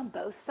writing on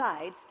both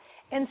sides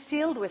and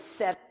sealed with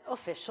 7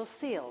 official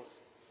seals.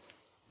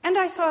 And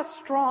I saw a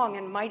strong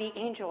and mighty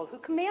angel who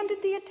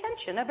commanded the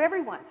attention of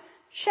everyone,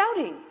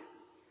 shouting,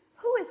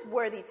 "Who is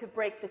worthy to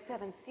break the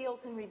 7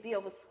 seals and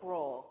reveal the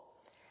scroll?"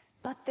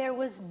 But there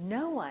was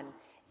no one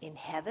in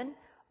heaven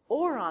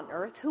or on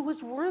earth who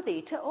was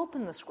worthy to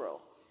open the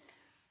scroll.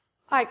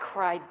 I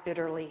cried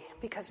bitterly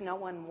because no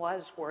one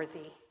was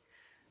worthy.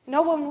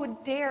 No one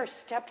would dare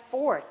step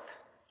forth.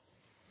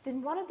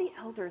 Then one of the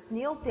elders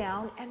kneeled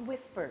down and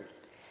whispered,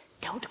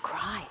 Don't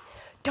cry.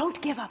 Don't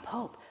give up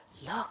hope.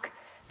 Look,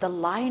 the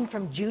Lion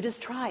from Judah's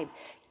tribe,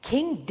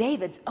 King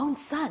David's own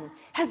son,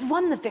 has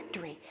won the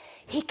victory.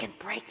 He can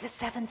break the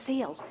 7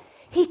 seals.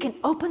 He can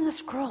open the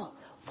scroll.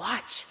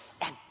 Watch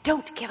and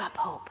don't give up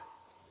hope.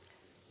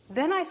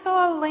 Then I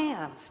saw a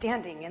lamb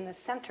standing in the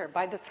center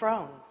by the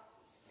throne.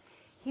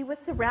 He was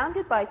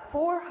surrounded by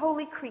 4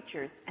 holy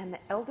creatures and the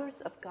elders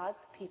of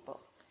God's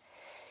people.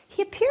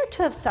 He appeared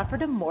to have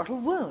suffered a mortal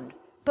wound,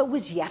 but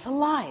was yet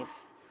alive,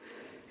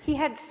 He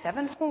had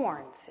 7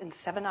 horns and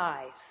 7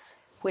 eyes.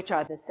 which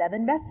are the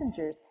 7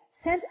 messengers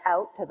sent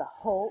out to the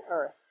whole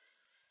earth.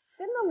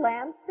 Then the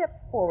lamb stepped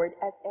forward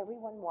as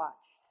everyone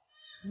watched.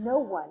 No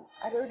one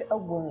uttered a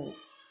word.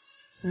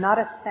 Not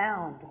a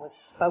sound was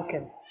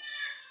spoken.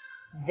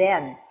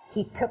 Then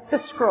he took the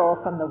scroll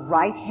from the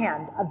right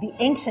hand of the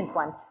Ancient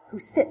One who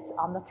sits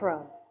on the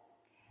throne.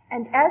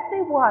 And as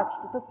they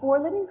watched, the 4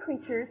 living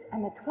creatures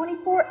and the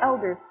 24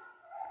 elders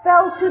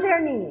fell to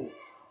their knees.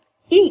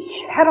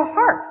 Each had a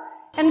harp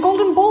and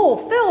golden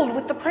bowl filled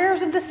with the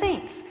prayers of the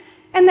saints,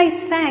 and they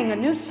sang a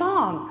new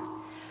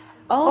song.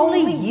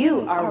 Only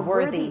you are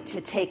worthy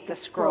to take the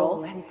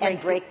scroll and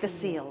break the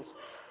seals.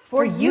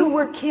 For you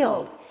were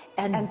killed,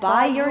 and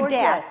by your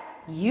death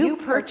you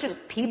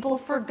purchased people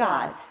for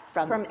God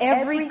from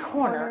every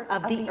corner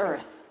of the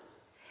earth.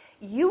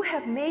 You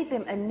have made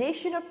them a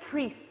nation of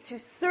priests to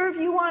serve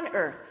you on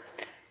earth.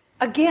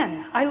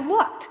 Again, I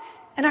looked,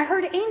 and I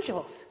heard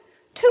angels,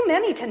 too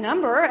many to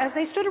number, as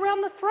they stood around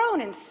the throne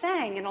and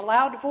sang in a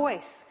loud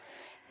voice.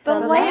 The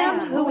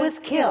Lamb who was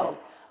killed,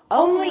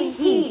 only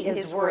he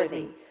is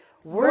worthy,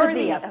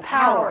 worthy of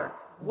power,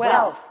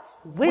 wealth,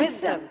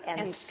 wisdom,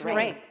 and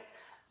strength,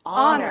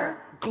 honor,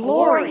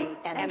 glory,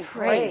 and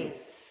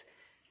praise.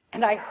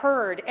 And I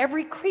heard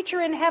every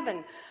creature in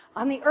heaven,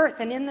 on the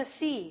earth, and in the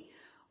sea.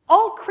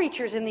 All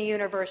creatures in the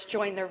universe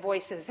join their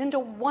voices into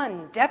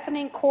one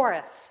deafening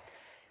chorus.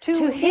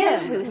 To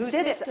him who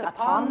sits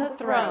upon the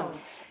throne,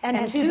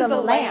 and to the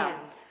Lamb,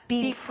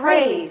 be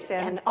praise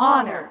and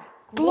honor,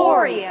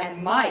 glory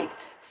and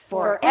might,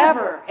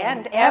 forever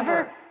and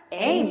ever.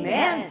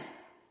 Amen.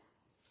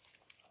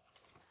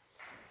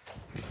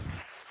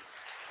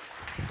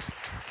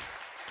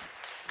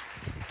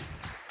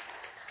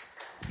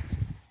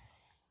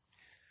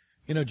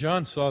 You know,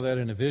 John saw that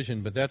in a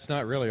vision, but that's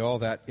not really all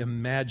that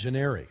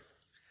imaginary.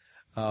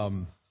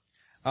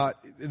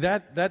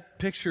 That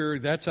picture,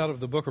 that's out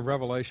of the book of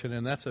Revelation,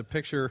 and that's a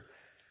picture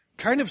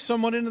kind of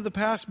somewhat into the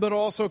past, but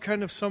also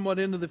kind of somewhat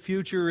into the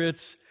future.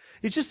 It's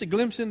just a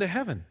glimpse into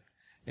heaven.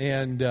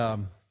 And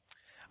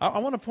I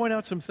want to point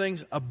out some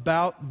things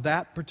about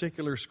that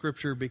particular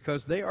scripture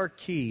because they are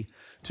key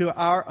to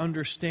our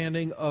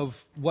understanding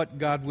of what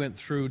God went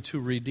through to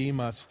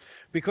redeem us.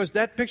 Because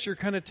that picture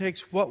kind of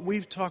takes what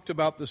we've talked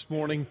about this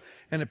morning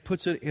and it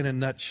puts it in a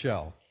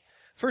nutshell.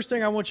 First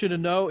thing I want you to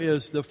know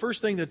is the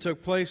first thing that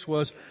took place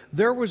was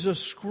there was a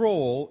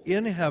scroll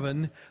in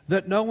heaven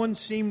that no one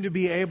seemed to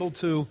be able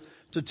to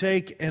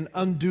take and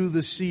undo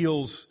the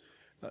seals,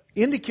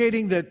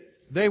 indicating that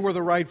they were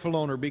the rightful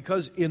owner.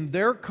 Because in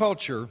their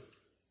culture,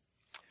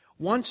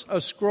 once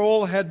a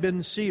scroll had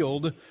been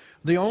sealed,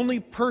 the only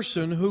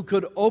person who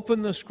could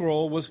open the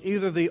scroll was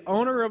either the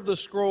owner of the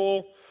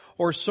scroll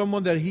or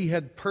someone that he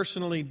had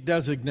personally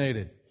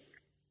designated.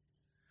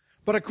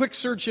 But a quick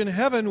search in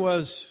heaven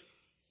was,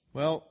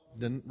 well,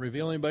 didn't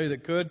reveal anybody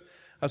that could.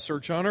 A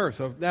search on earth.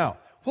 Now,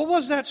 what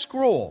was that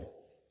scroll?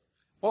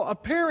 Well,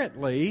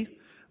 apparently,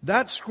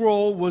 that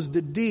scroll was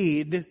the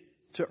deed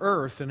to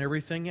earth and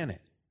everything in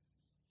it.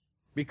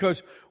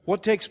 Because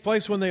what takes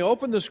place when they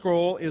open the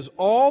scroll is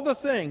all the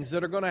things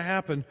that are going to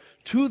happen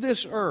to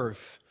this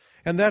earth.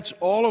 And that's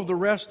all of the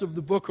rest of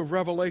the book of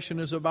Revelation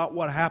is about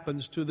what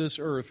happens to this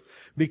earth.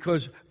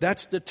 Because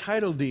that's the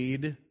title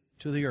deed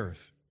to the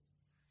earth.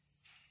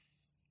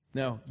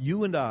 Now,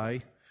 you and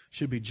I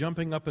should be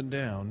jumping up and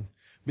down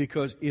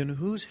because in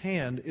whose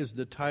hand is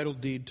the title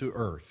deed to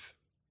earth?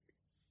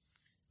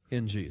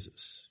 In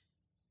Jesus.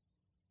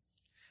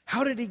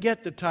 How did he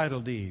get the title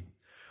deed?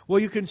 Well,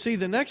 you can see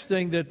the next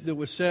thing that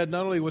was said,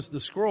 not only was the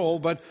scroll,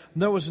 but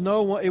it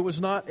was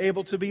not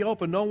able to be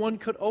opened. No one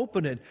could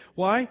open it.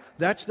 Why?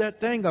 That's that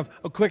thing of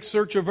a quick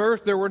search of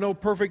earth, there were no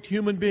perfect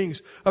human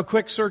beings. A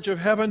quick search of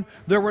heaven,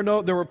 there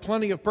were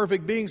plenty of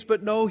perfect beings,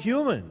 but no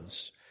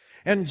humans.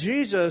 And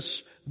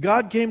Jesus,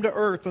 God came to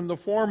earth in the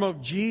form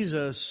of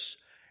Jesus,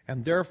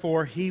 and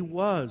therefore He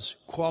was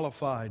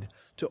qualified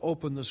to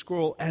open the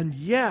scroll. And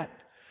yet,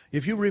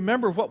 if you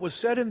remember what was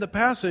said in the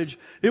passage,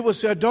 it was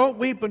said, don't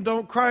weep and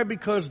don't cry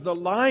because the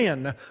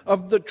Lion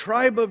of the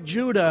tribe of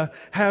Judah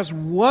has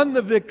won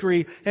the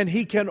victory and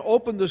he can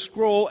open the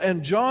scroll.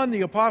 And John,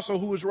 the apostle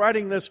who was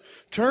writing this,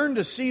 turned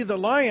to see the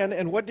lion,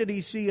 and what did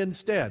he see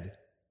instead?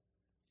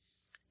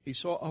 He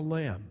saw a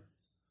lamb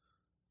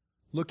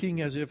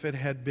looking as if it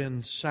had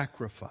been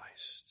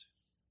sacrificed.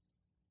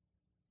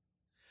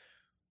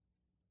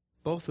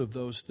 Both of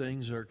those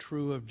things are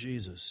true of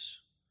Jesus.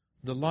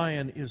 The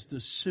lion is the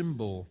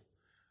symbol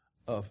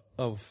of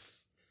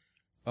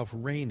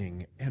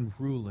reigning and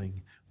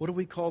ruling. What do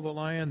we call the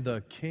lion?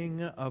 The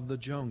king of the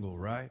jungle,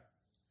 right?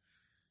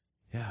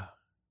 Yeah.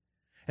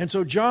 And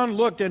so John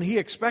looked and he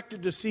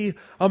expected to see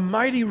a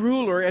mighty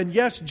ruler. And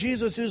yes,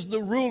 Jesus is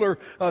the ruler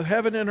of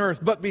heaven and earth.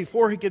 But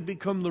before he could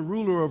become the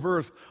ruler of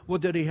earth, what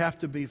did he have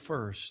to be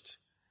first?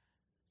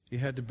 He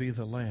had to be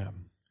the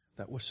lamb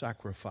that was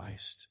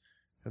sacrificed.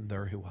 And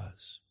there he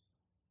was.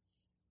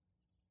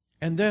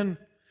 And then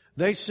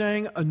they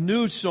sang a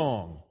new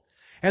song.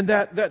 And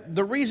that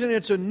the reason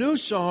it's a new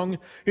song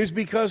is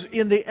because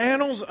in the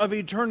annals of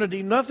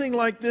eternity, nothing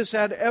like this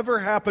had ever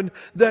happened,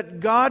 that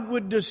God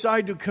would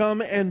decide to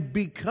come and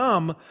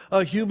become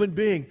a human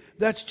being.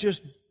 That's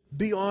just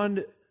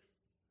beyond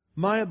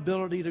my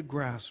ability to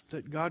grasp,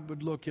 that God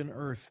would look in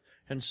earth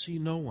and see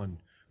no one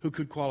who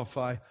could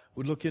qualify,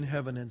 would look in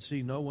heaven and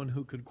see no one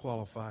who could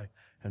qualify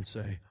and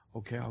say,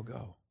 okay, I'll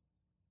go.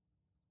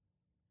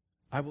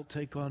 I will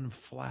take on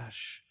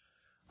flesh.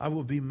 I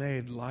will be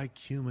made like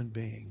human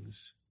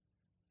beings.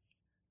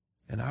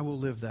 And I will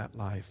live that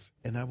life.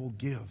 And I will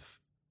give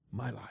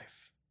my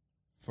life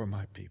for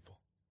my people.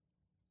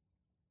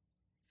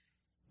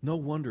 No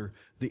wonder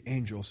the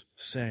angels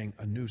sang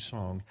a new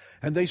song.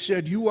 And they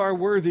said, you are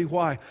worthy.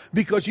 Why?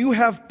 Because you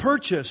have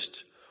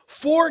purchased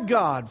for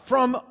God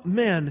from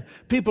men,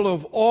 people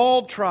of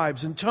all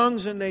tribes and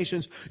tongues and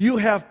nations. You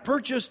have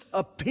purchased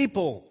a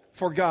people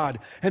for God,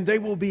 and they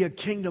will be a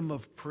kingdom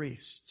of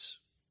priests.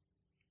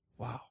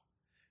 Wow.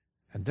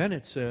 And then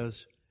it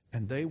says,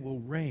 and they will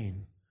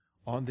reign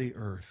on the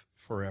earth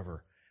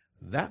forever.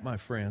 That, my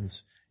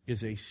friends,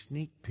 is a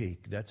sneak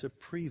peek. That's a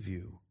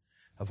preview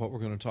of what we're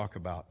going to talk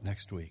about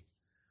next week.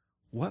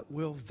 What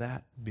will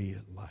that be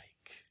like?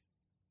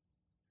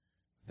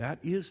 That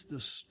is the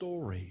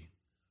story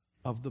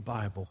of the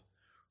Bible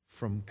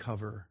from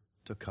cover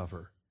to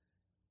cover.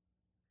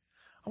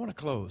 I want to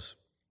close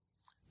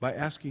by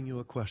asking you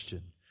a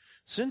question.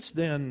 Since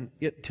then,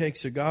 it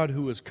takes a God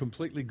who is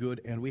completely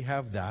good, and we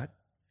have that,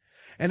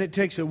 and it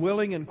takes a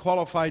willing and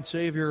qualified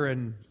Savior,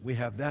 and we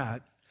have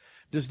that,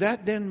 does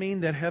that then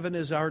mean that heaven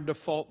is our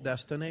default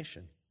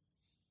destination?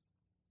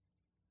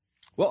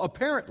 Well,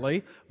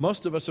 apparently,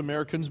 most of us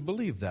Americans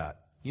believe that.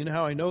 You know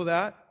how I know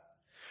that?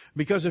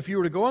 Because if you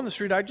were to go on the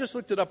street, I just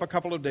looked it up a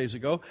couple of days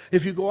ago.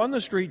 If you go on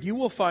the street, you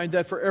will find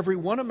that for every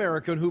one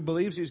American who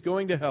believes he's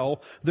going to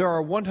hell, there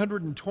are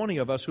 120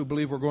 of us who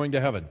believe we're going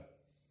to heaven.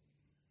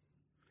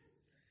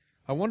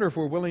 I wonder if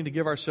we're willing to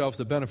give ourselves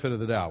the benefit of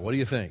the doubt. What do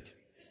you think?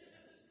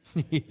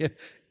 Yeah,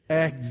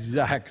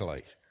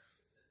 exactly.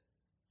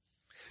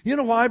 You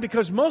know why?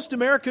 Because most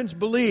Americans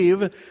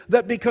believe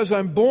that because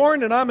I'm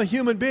born and I'm a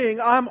human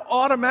being, I'm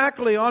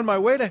automatically on my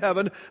way to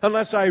heaven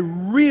unless I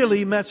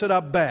really mess it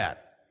up bad.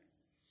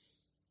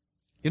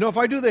 You know, if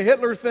I do the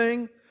Hitler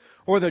thing,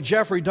 or the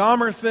Jeffrey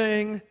Dahmer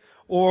thing,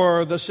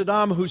 or the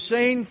Saddam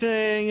Hussein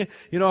thing,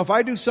 you know, if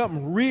I do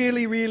something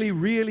really, really,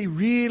 really,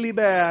 really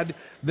bad,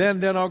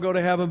 then I'll go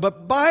to heaven.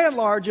 But by and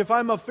large, if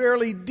I'm a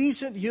fairly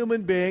decent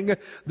human being,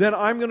 then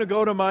I'm going to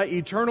go to my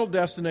eternal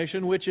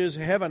destination, which is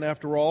heaven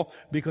after all,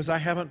 because I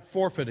haven't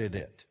forfeited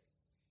it.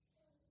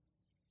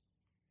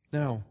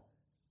 Now,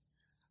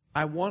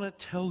 I want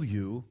to tell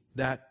you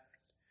that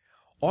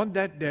on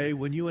that day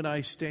when you and I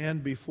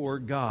stand before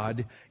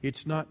God,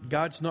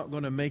 God's not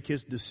going to make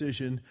His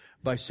decision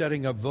by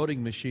setting up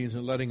voting machines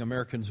and letting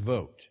Americans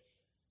vote.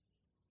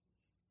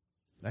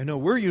 I know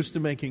we're used to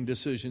making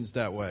decisions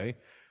that way,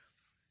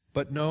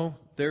 but no,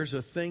 there's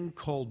a thing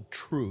called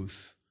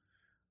truth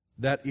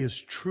that is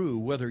true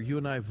whether you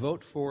and I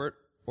vote for it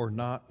or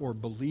not, or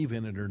believe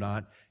in it or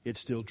not,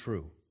 it's still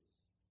true.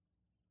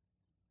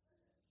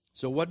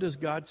 So what does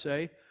God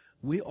say?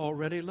 We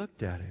already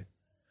looked at it.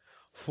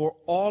 For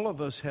all of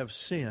us have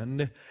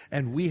sinned,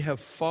 and we have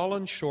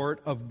fallen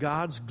short of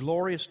God's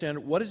glorious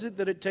standard. What is it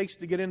that it takes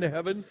to get into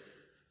heaven?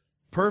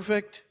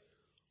 Perfect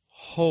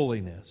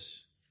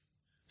holiness.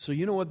 So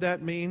you know what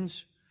that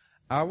means?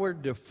 Our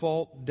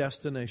default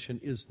destination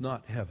is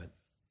not heaven.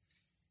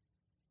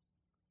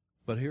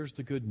 But here's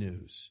the good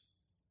news.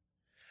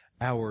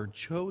 Our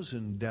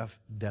chosen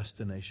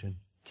destination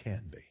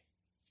can be.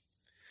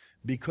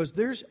 Because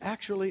there's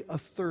actually a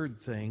third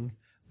thing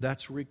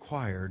that's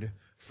required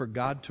for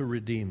God to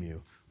redeem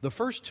you. The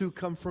first two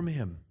come from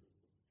Him.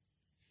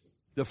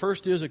 The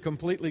first is a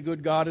completely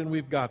good God, and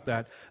we've got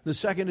that. The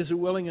second is a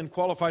willing and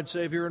qualified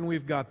Savior, and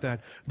we've got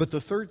that. But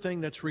the third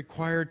thing that's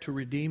required to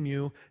redeem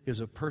you is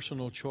a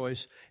personal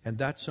choice, and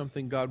that's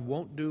something God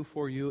won't do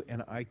for you,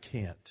 and I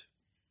can't.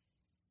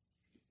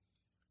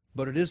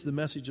 But it is the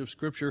message of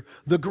Scripture.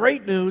 The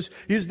great news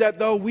is that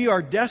though we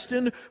are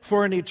destined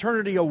for an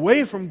eternity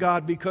away from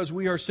God because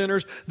we are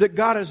sinners, that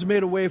God has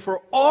made a way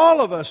for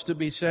all of us to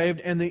be saved,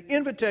 and the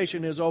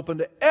invitation is open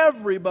to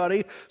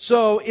everybody.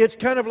 So it's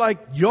kind of like,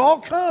 y'all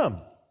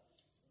come.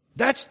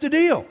 That's the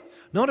deal.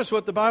 Notice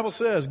what the Bible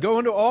says. Go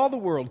into all the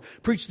world,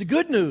 preach the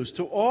good news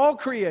to all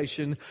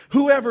creation.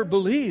 Whoever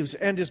believes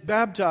and is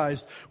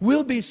baptized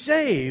will be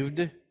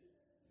saved.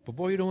 But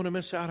boy, you don't want to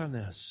miss out on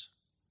this.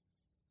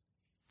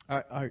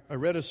 I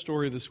read a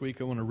story this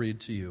week I want to read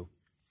to you.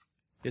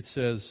 It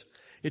says,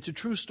 it's a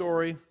true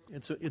story.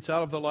 It's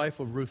out of the life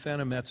of Ruth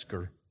Anna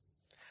Metzger.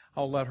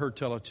 I'll let her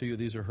tell it to you.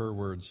 These are her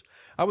words.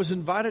 I was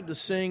invited to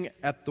sing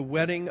at the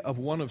wedding of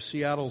one of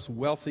Seattle's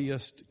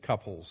wealthiest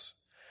couples.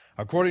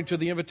 According to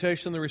the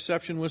invitation, the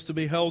reception was to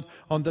be held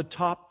on the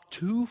top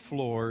 2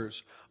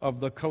 floors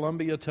of the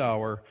Columbia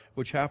Tower,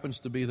 which happens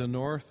to be the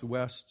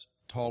Northwest's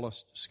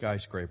tallest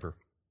skyscraper.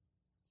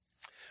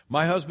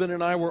 My husband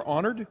and I were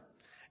honored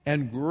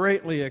and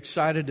greatly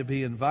excited to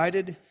be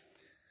invited.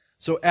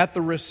 So at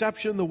the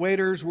reception, the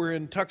waiters were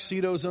in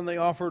tuxedos and they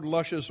offered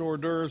luscious hors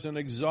d'oeuvres and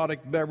exotic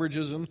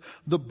beverages, and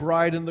the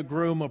bride and the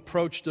groom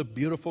approached a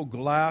beautiful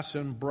glass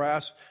and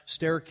brass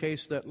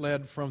staircase that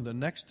led from the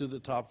next to the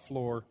top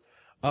floor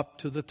up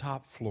to the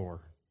top floor.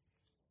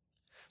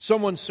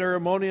 Someone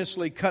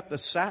ceremoniously cut the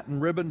satin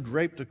ribbon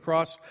draped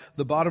across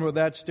the bottom of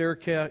that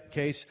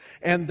staircase,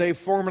 and they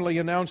formally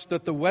announced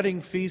that the wedding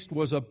feast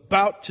was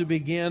about to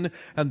begin,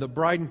 and the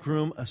bride and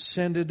groom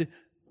ascended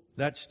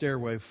that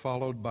stairway,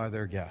 followed by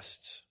their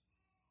guests.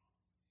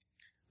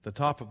 At the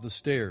top of the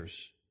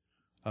stairs,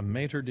 a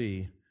maitre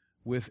d'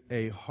 with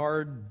a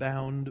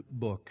hard-bound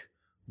book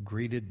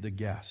greeted the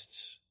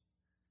guests.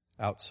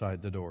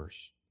 outside the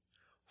doors.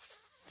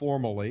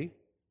 Formally,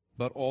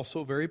 but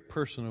also very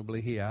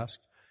personably, he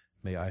asked,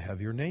 "May I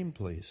have your name,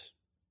 please?"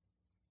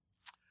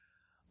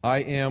 "I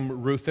am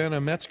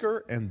Ruthanna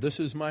Metzger, and this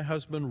is my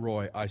husband,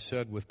 Roy," I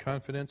said with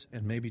confidence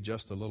and maybe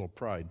just a little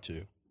pride,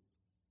 too.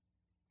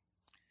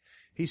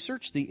 He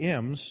searched the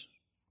M's.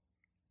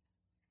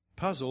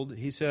 Puzzled,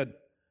 he said,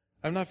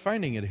 "I'm not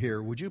finding it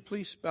here. Would you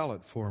please spell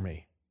it for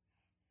me?"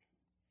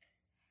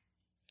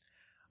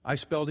 I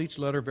spelled each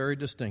letter very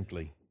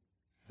distinctly.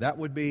 That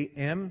would be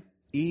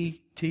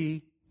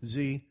M-E-T-Z-G-A-R.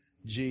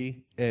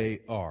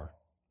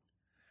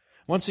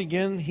 Once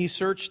again, he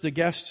searched the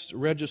guest's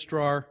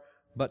registrar,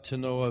 but to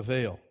no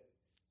avail.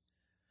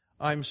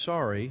 "I'm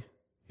sorry,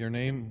 your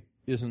name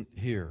isn't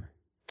here."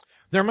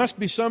 "There must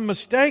be some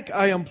mistake,"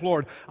 I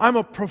implored. "I'm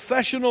a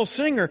professional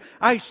singer.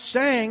 I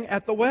sang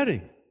at the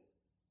wedding."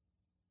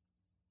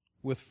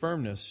 With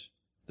firmness,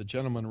 the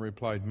gentleman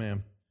replied,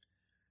 "Ma'am,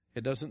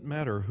 it doesn't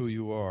matter who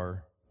you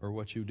are or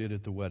what you did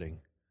at the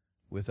wedding.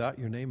 Without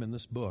your name in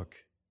this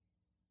book,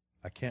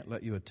 I can't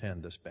let you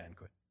attend this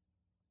banquet."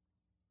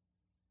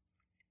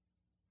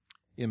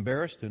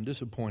 Embarrassed and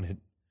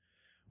disappointed,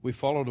 we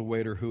followed a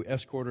waiter who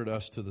escorted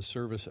us to the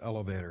service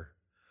elevator.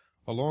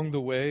 Along the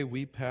way,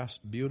 we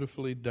passed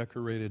beautifully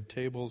decorated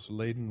tables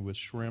laden with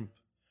shrimp,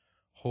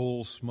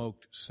 whole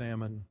smoked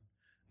salmon,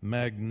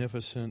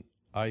 magnificent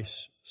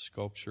ice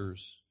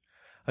sculptures.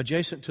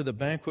 Adjacent to the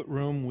banquet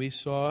room, we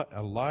saw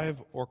a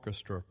live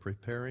orchestra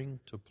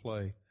preparing to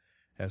play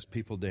as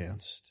people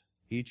danced,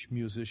 each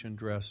musician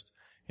dressed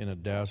in a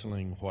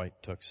dazzling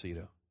white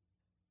tuxedo.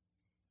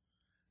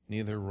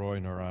 Neither Roy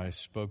nor I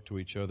spoke to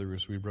each other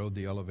as we rode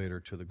the elevator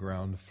to the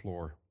ground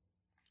floor.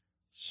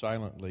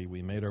 Silently,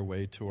 we made our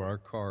way to our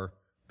car,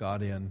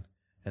 got in,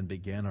 and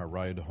began our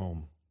ride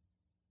home.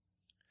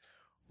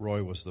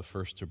 Roy was the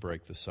first to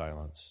break the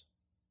silence.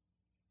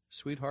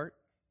 "Sweetheart,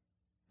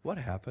 what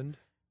happened?"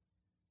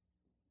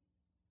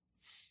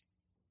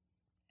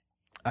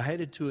 I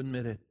hated to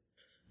admit it,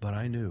 but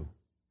I knew.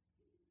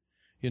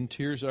 In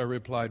tears, I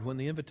replied, "When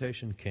the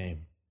invitation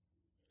came,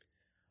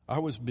 I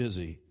was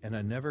busy, and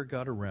I never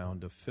got around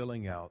to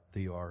filling out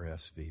the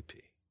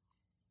RSVP.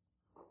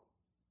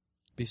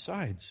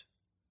 Besides,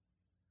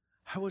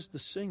 I was the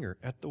singer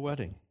at the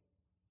wedding.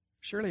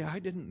 Surely I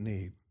didn't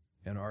need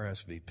an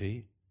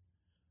RSVP.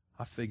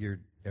 I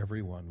figured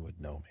everyone would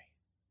know me."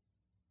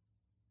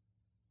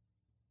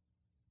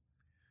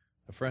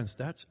 Now, friends,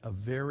 that's a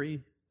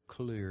very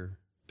clear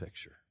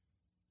picture.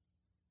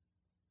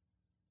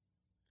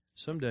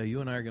 Someday you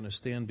and I are going to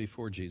stand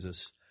before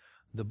Jesus.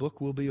 The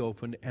book will be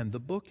opened, and the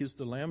book is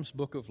the Lamb's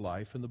Book of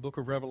Life. And the book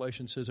of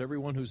Revelation says,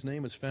 everyone whose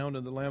name is found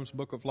in the Lamb's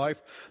Book of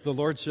Life, the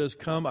Lord says,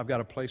 "Come, I've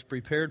got a place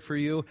prepared for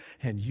you,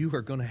 and you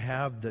are going to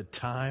have the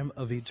time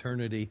of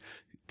eternity.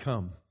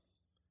 Come."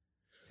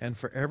 And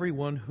for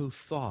everyone who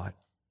thought,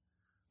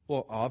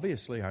 "Well,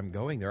 obviously I'm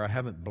going there. I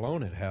haven't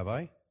blown it, have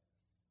I?"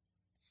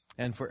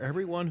 And for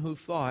everyone who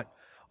thought,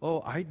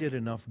 "Oh, I did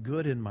enough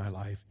good in my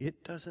life,"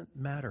 it doesn't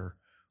matter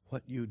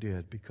what you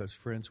did, because,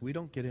 friends, we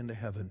don't get into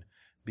heaven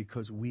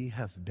because we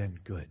have been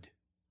good.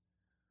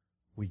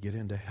 We get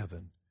into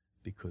heaven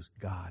because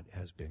God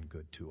has been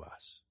good to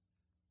us.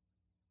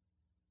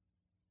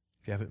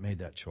 If you haven't made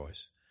that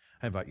choice,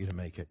 I invite you to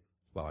make it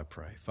while I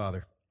pray.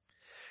 Father,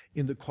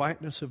 in the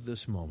quietness of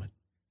this moment,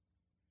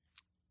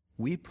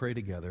 we pray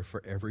together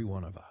for every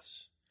one of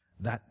us,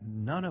 that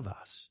none of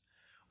us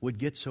would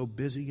get so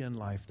busy in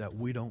life that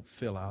we don't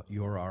fill out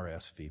your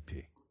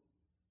RSVP.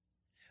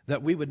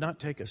 That we would not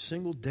take a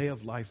single day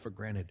of life for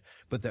granted,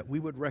 but that we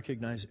would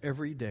recognize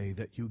every day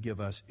that you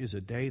give us is a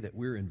day that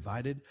we're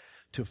invited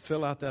to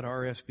fill out that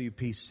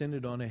RSVP, send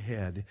it on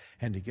ahead,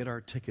 and to get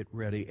our ticket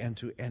ready, and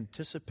to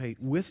anticipate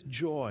with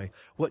joy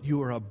what you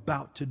are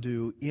about to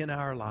do in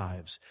our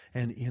lives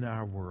and in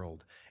our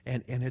world.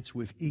 And it's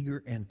with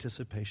eager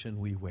anticipation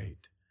we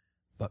wait.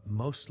 But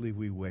mostly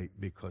we wait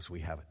because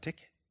we have a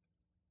ticket.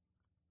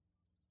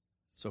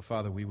 So,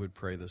 Father, we would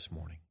pray this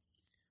morning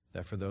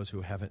that for those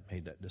who haven't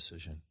made that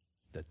decision,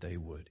 that they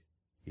would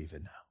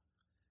even now.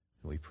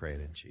 And we pray it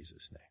in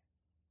Jesus' name.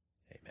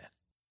 Amen.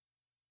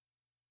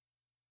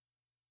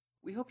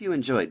 We hope you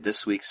enjoyed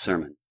this week's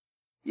sermon.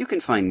 You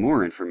can find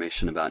more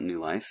information about New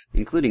Life,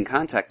 including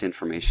contact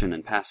information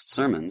and past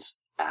sermons,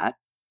 at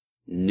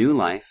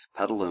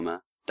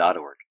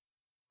newlifepetaluma.org.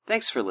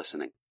 Thanks for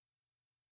listening.